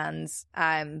energy demands,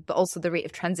 but also the rate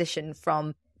of transition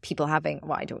from people having,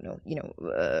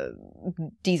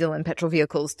 diesel and petrol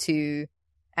vehicles to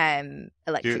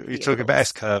electric You're talking about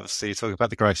S-curves, so you're talking about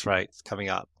the growth rates coming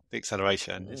up, the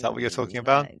acceleration. Is that what you're talking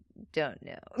about? I don't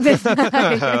know.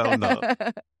 I'm not.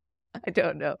 I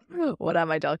don't know. What am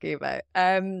I talking about?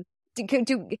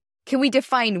 Can we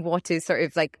define what is sort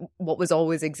of like what was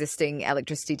always existing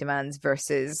electricity demands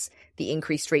versus the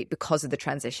increased rate because of the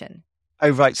transition? Oh,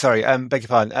 right. Sorry. Beg your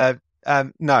pardon.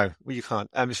 No, you can't.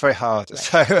 It's very hard.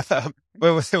 Right.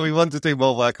 So we want to do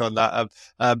more work on that.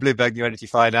 Bloomberg New Energy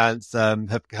Finance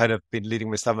have kind of been leading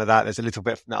with some of that. There's a little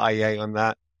bit from the IEA on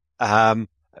that.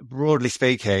 Broadly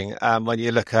speaking, when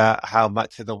you look at how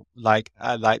much of the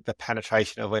the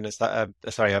penetration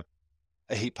of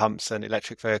heat pumps and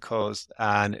electric vehicles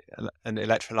and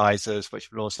electrolyzers,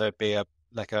 which will also be a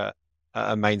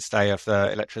mainstay of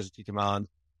the electricity demand.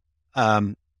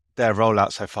 Their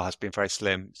rollout so far has been very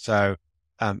slim. So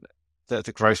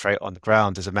the growth rate on the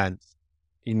ground is immense.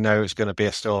 It's going to be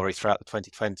a story throughout the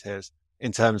 2020s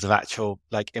in terms of actual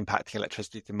impacting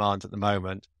electricity demand at the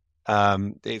moment.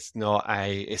 It's not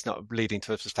leading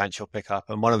to a substantial pickup.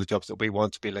 And one of the jobs that we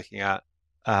want to be looking at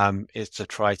is to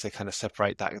try to kind of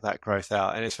separate that growth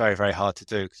out. And it's very, very hard to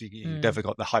do because you never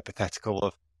got the hypothetical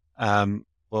of,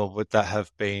 well, would that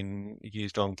have been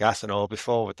used on gas and oil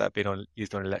before? Would that have been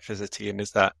used on electricity? And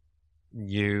is that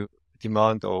new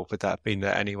demand, or would that have been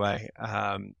there anyway?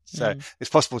 So it is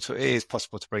possible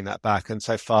to bring that back. And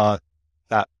so far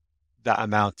that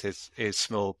amount is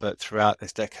small, but throughout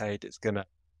this decade, it's going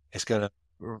to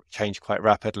change quite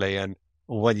rapidly. And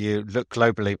when you look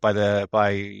globally, by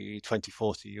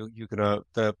 2040, you're going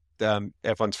to,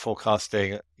 everyone's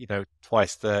forecasting,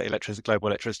 twice the global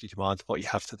electricity demand of what you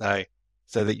have today.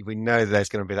 So that we know there's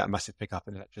going to be that massive pickup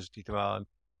in electricity demand.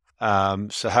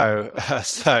 So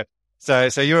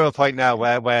you're at a point now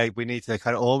where we need to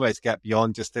kind of almost get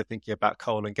beyond just thinking about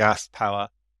coal and gas power,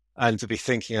 and to be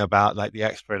thinking about the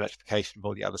extra electrification of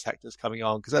all the other sectors coming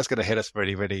on, because that's going to hit us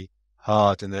really, really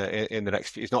hard in the next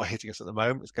few. It's not hitting us at the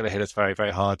moment. It's going to hit us very,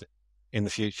 very hard in the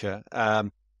future.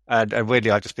 And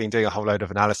really, I've just been doing a whole load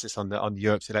of analysis on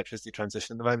Europe's electricity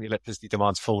transition at the moment. The electricity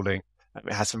demand's falling.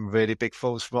 It has some really big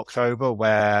falls from October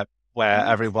where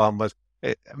everyone was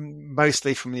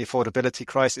mostly from the affordability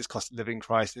crisis, cost of living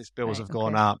crisis, bills have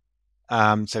gone up.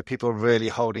 So people are really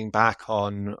holding back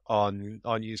on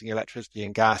using electricity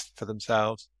and gas for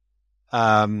themselves.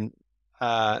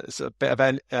 there's a bit of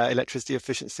electricity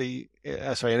efficiency,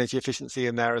 energy efficiency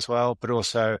in there as well, but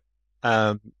also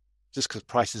just because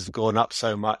prices have gone up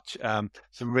so much,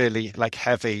 some really like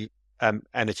heavy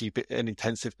energy and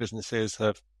intensive businesses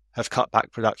have cut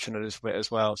back production a little bit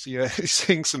as well. So you're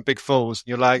seeing some big falls.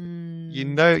 You're like,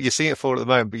 you're seeing it fall at the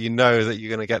moment, but you know that you're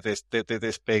going to get this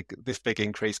big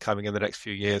increase coming in the next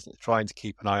few years. And trying to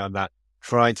keep an eye on that,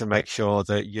 trying to make sure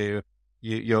that you're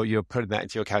putting that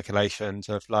into your calculations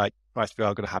of like, right, we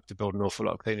are going to have to build an awful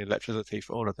lot of clean electricity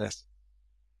for all of this.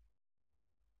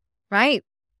 Right.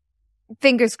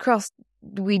 Fingers crossed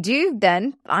we do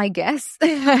then, I guess.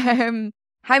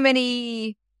 How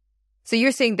many... So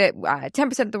you're saying that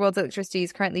 10% of the world's electricity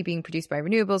is currently being produced by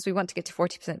renewables. We want to get to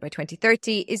 40% by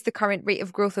 2030. Is the current rate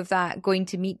of growth of that going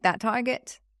to meet that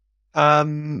target?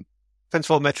 Depends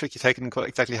what metric you're taking and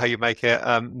exactly how you make it.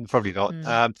 Probably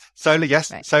not. Solar,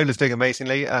 yes. Right. Solar's doing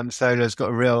amazingly. Solar's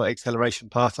got a real acceleration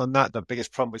path on that. The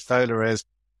biggest problem with solar is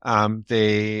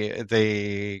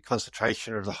the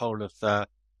concentration of the whole of the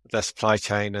supply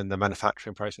chain and the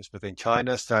manufacturing process within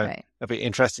China. So it'll be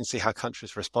interesting to see how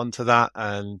countries respond to that.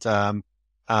 And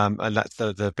that's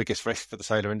the biggest risk for the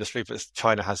solar industry. But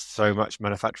China has so much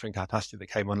manufacturing capacity that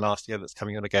came on last year that's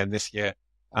coming on again this year.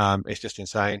 It's just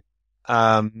insane.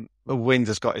 Wind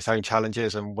has got its own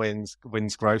challenges, and wind's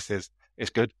growth is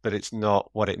good, but it's not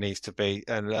what it needs to be.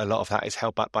 And a lot of that is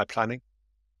held back by planning.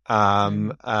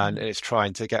 And it's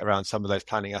trying to get around some of those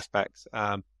planning aspects.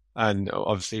 And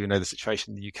obviously, the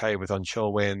situation in the UK with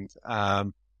onshore wind,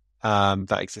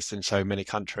 that exists in so many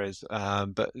countries.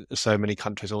 But so many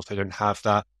countries also don't have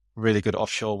that really good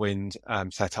offshore wind,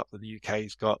 set up that the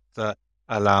UK's got that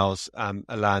allows,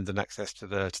 a land and access to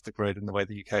the grid in the way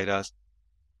the UK does.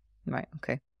 Right.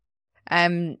 Okay.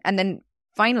 And then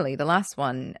finally, the last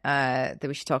one, that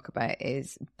we should talk about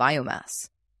is biomass.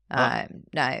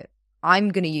 Now, I'm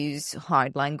going to use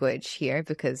hard language here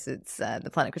because it's the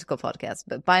Planet Critical podcast,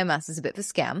 but biomass is a bit of a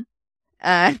scam.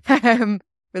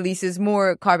 Releases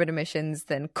more carbon emissions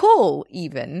than coal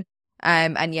even,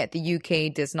 and yet the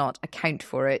UK does not account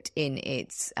for it in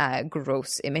its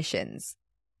gross emissions.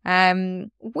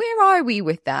 Where are we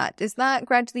with that? Is that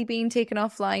gradually being taken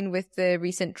offline with the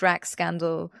recent Drax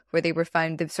scandal, where they were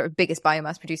found, the sort of biggest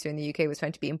biomass producer in the UK was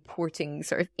found to be importing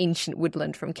sort of ancient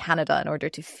woodland from Canada in order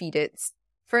to feed its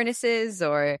furnaces,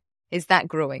 or is that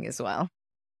growing as well?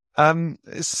 Within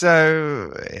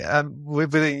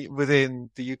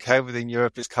the UK, within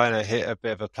Europe, it's kind of hit a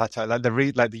bit of a plateau. Like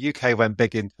the UK went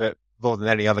big into it more than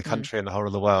any other country in the whole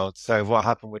of the world. So what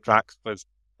happened with Drax was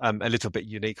a little bit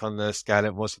unique on the scale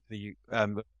it was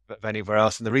of anywhere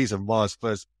else, and the reason was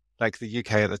like the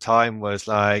UK at the time was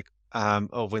like,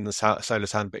 when the solar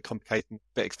sound a bit complicated, a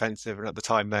bit expensive, and at the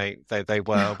time they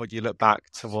were. But you look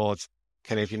back towards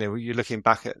kind of, you're looking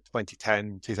back at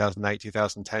 2010, 2008,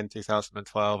 2010,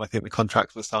 2012. I think the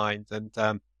contracts were signed, and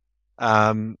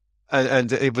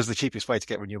it was the cheapest way to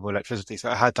get renewable electricity. So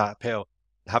it had that appeal.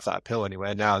 Have that appeal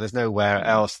anywhere now. There's nowhere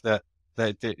else that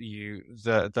the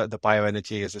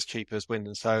bioenergy is as cheap as wind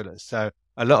and solar. So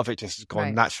a lot of it just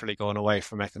has naturally gone away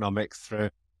from economics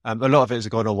through. A lot of it has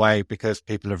gone away because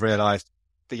people have realised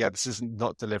that this is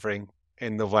not delivering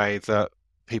in the way that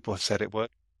people have said it would.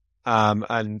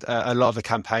 And a lot of the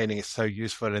campaigning is so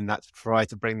useful in that, to try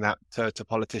to bring that to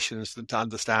politicians to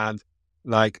understand.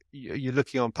 Like, you're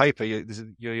looking on paper,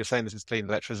 you're saying this is clean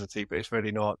electricity, but it's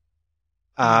really not.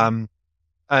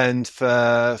 And for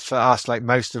us, like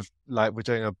most of, like, we're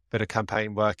doing a bit of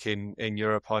campaign work in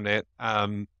Europe on it.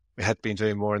 We had been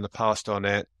doing more in the past on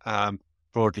it.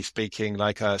 Broadly speaking,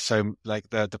 so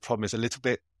the problem is a little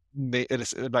bit,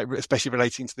 like, especially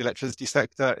relating to the electricity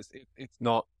sector, it's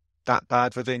not that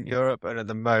bad within Europe. And at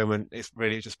the moment, it's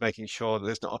really just making sure that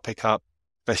there's not a pickup,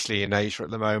 especially in Asia at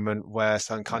the moment, where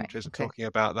some countries are talking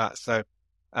about that. So,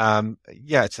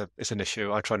 it's an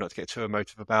issue. I try not to get too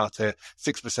emotive about it.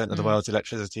 6% of the world's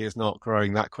electricity is not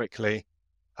growing that quickly.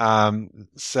 For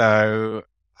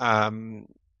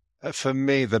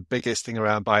me, the biggest thing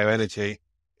around bioenergy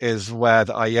is where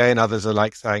the IEA and others are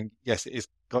like saying, yes, it's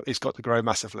got to grow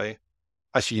massively.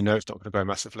 Actually, it's not going to grow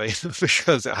massively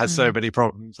because it has so many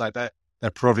problems. Like, they're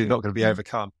probably not going to be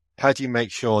overcome. How do you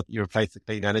make sure that you replace the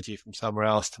clean energy from somewhere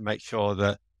else to make sure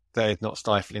that they're not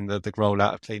stifling the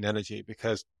rollout of clean energy?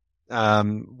 Because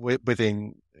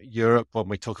within Europe, when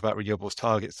we talk about renewables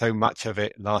targets, so much of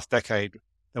it last decade,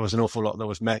 there was an awful lot that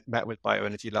was met with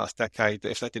bioenergy last decade, that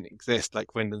if that didn't exist,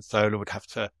 like wind and solar would have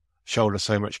to shoulder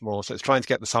so much more. So it's trying to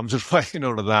get the sums of way in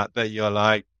all of that you're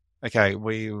like, okay,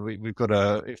 we've got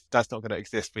to, if that's not going to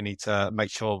exist, we need to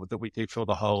make sure that we do fill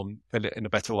the hole and fill it in a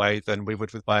better way than we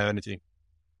would with bioenergy.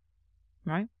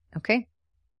 Right. Okay.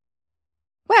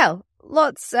 Well,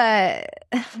 lots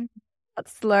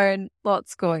lots learn,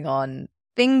 lots going on.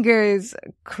 Fingers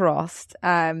crossed.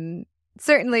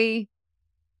 Certainly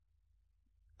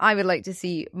I would like to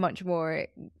see much more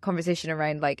conversation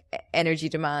around like energy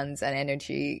demands and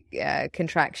energy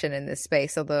contraction in this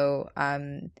space, although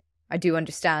I do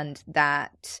understand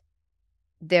that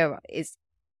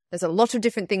there's a lot of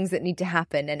different things that need to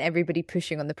happen, and everybody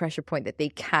pushing on the pressure point that they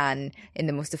can in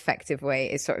the most effective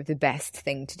way is sort of the best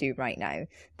thing to do right now.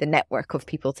 The network of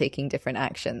people taking different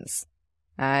actions.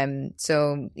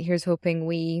 So here's hoping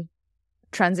we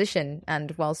transition,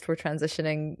 and whilst we're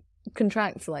transitioning,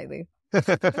 contract slightly.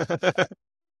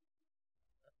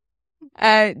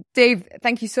 Dave,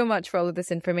 thank you so much for all of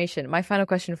this information. My final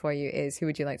question for you is, who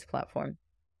would you like to platform?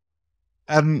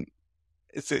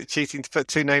 Is it cheating to put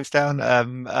two names down? My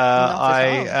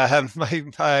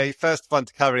first one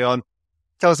to carry on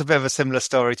tells a bit of a similar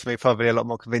story to me, probably a lot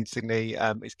more convincingly.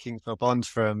 Is Kingsmill Bond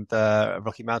from the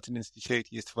Rocky Mountain Institute.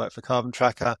 He used to work for Carbon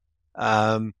Tracker.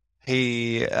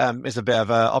 He is a bit of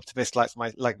an optimist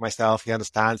like myself. He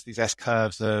understands these S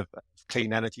curves of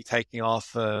clean energy taking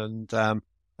off and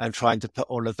trying to put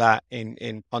all of that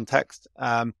in context.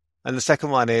 And the second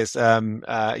one is,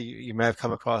 you may have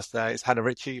come across, it's Hannah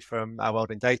Ritchie from Our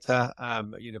World in Data,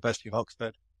 at University of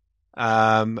Oxford.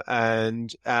 I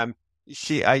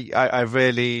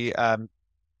really,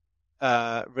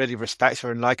 really respect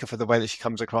her and like her for the way that she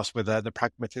comes across with the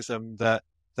pragmatism that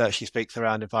she speaks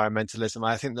around environmentalism.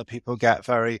 I think that people get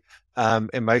very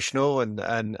emotional and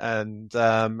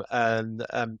down,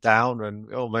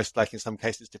 and almost like in some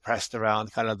cases depressed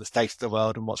around kind of the state of the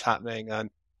world and what's happening.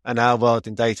 And Our World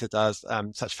in Data does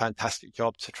such a fantastic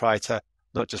job to try to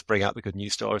not just bring out the good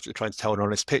news stories, but trying to tell an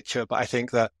honest picture. But I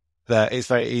think that it's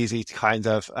very easy to kind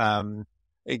of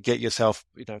get yourself,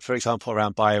 for example,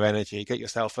 around bioenergy, get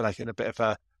yourself like in a bit of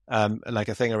a like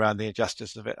a thing around the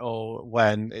injustice of it all,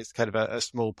 when it's kind of a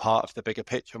small part of the bigger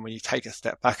picture. And when you take a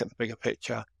step back at the bigger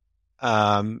picture,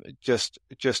 just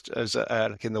as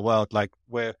like in the world, like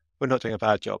we're not doing a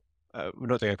bad job. We're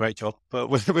not doing a great job, but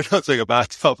we're not doing a bad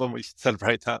job, and we should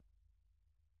celebrate that.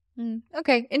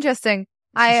 Okay, interesting.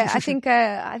 I think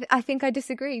I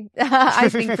disagree. I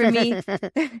think for me,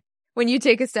 when you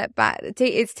take a step back,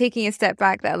 it's taking a step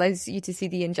back that allows you to see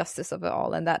the injustice of it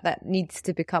all, and that needs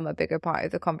to become a bigger part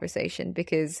of the conversation,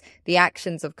 because the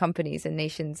actions of companies and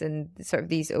nations and sort of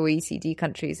these OECD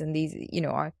countries and these,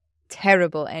 are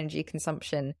terrible energy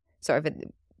consumption, sort of,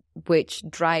 which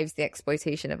drives the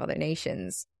exploitation of other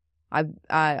nations.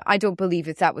 I don't believe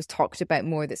if that was talked about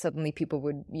more, that suddenly people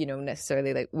would,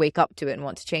 necessarily like wake up to it and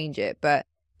want to change it. But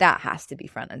that has to be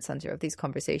front and center of these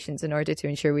conversations in order to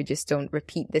ensure we just don't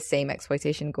repeat the same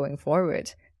exploitation going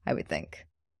forward, I would think.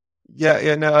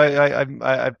 Yeah, no,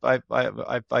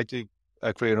 I do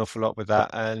agree an awful lot with that,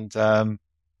 and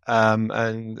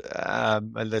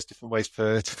there's different ways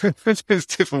there's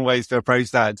different ways to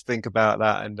approach that and to think about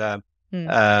that, and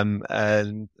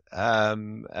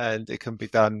it can be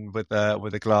done with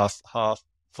a glass half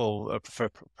full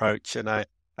approach, and I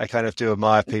kind of do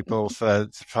admire people to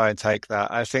try and take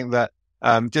that. I think that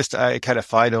just a kind of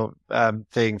final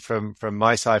thing from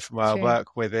my side, from where I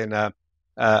work within a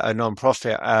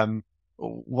non-profit,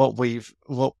 what we've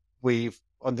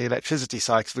on the electricity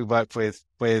side, because we work with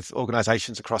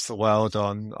organizations across the world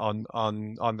on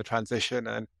the transition,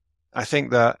 and I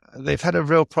think that they've had a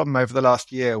real problem over the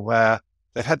last year where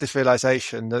they've had this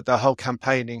realization that the whole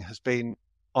campaigning has been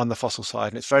on the fossil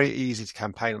side, and it's very easy to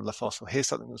campaign on the fossil. Here's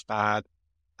something that's bad.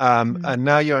 And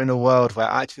now you're in a world where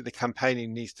actually the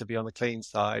campaigning needs to be on the clean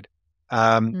side,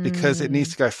 because it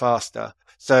needs to go faster.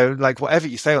 So like whatever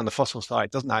you say on the fossil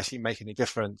side doesn't actually make any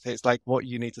difference. It's like what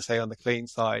you need to say on the clean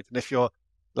side. And if you're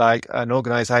like an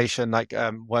organization, like,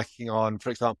 working on, for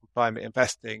example, climate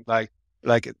investing, you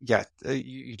look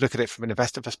at it from an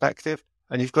investor perspective,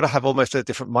 and you've got to have almost a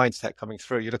different mindset coming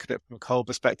through. You look at it from a coal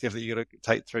perspective that you're going to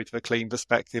take through to a clean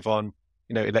perspective on,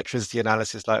 electricity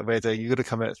analysis like we're doing. You've got to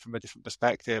come at it from a different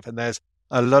perspective. And there's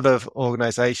a lot of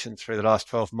organizations through the last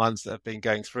 12 months that have been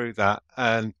going through that.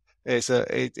 And it's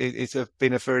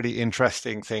been a really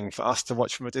interesting thing for us to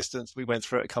watch from a distance. We went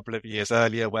through it a couple of years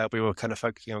earlier where we were kind of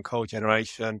focusing on coal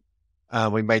generation.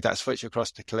 We made that switch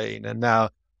across to clean. And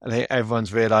now I think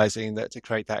everyone's realizing that to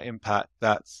create that impact,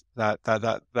 that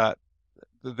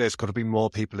there's got to be more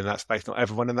people in that space, not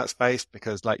everyone in that space,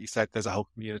 because like you said, there's a whole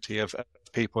community of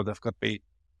people that have got to be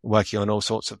working on all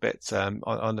sorts of bits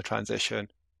on the transition.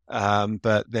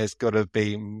 But there's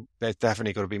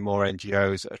definitely got to be more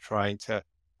NGOs that are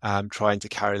trying to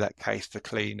carry that case for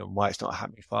clean and why it's not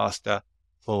happening faster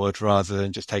forward, rather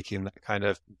than just taking that kind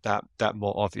of that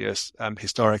more obvious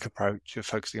historic approach of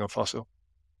focusing on fossil.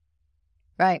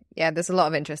 Right. Yeah, there's a lot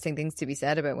of interesting things to be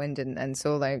said about wind and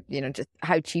solar, just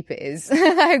how cheap it is,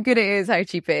 how good it is, how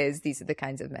cheap it is. These are the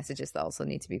kinds of messages that also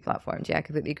need to be platformed. Yeah, I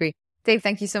completely agree. Dave,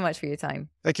 thank you so much for your time.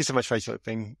 Thank you so much, Rachel. It's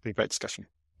been a great discussion.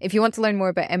 If you want to learn more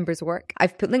about Ember's work,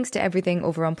 I've put links to everything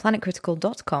over on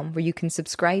planetcritical.com, where you can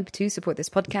subscribe to support this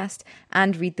podcast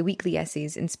and read the weekly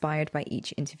essays inspired by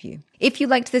each interview. If you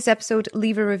liked this episode,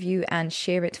 leave a review and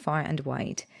share it far and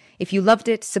wide. If you loved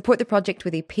it, support the project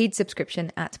with a paid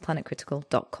subscription at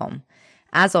planetcritical.com.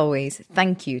 As always,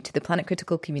 thank you to the Planet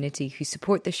Critical community who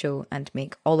support the show and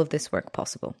make all of this work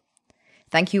possible.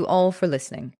 Thank you all for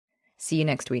listening. See you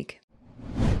next week.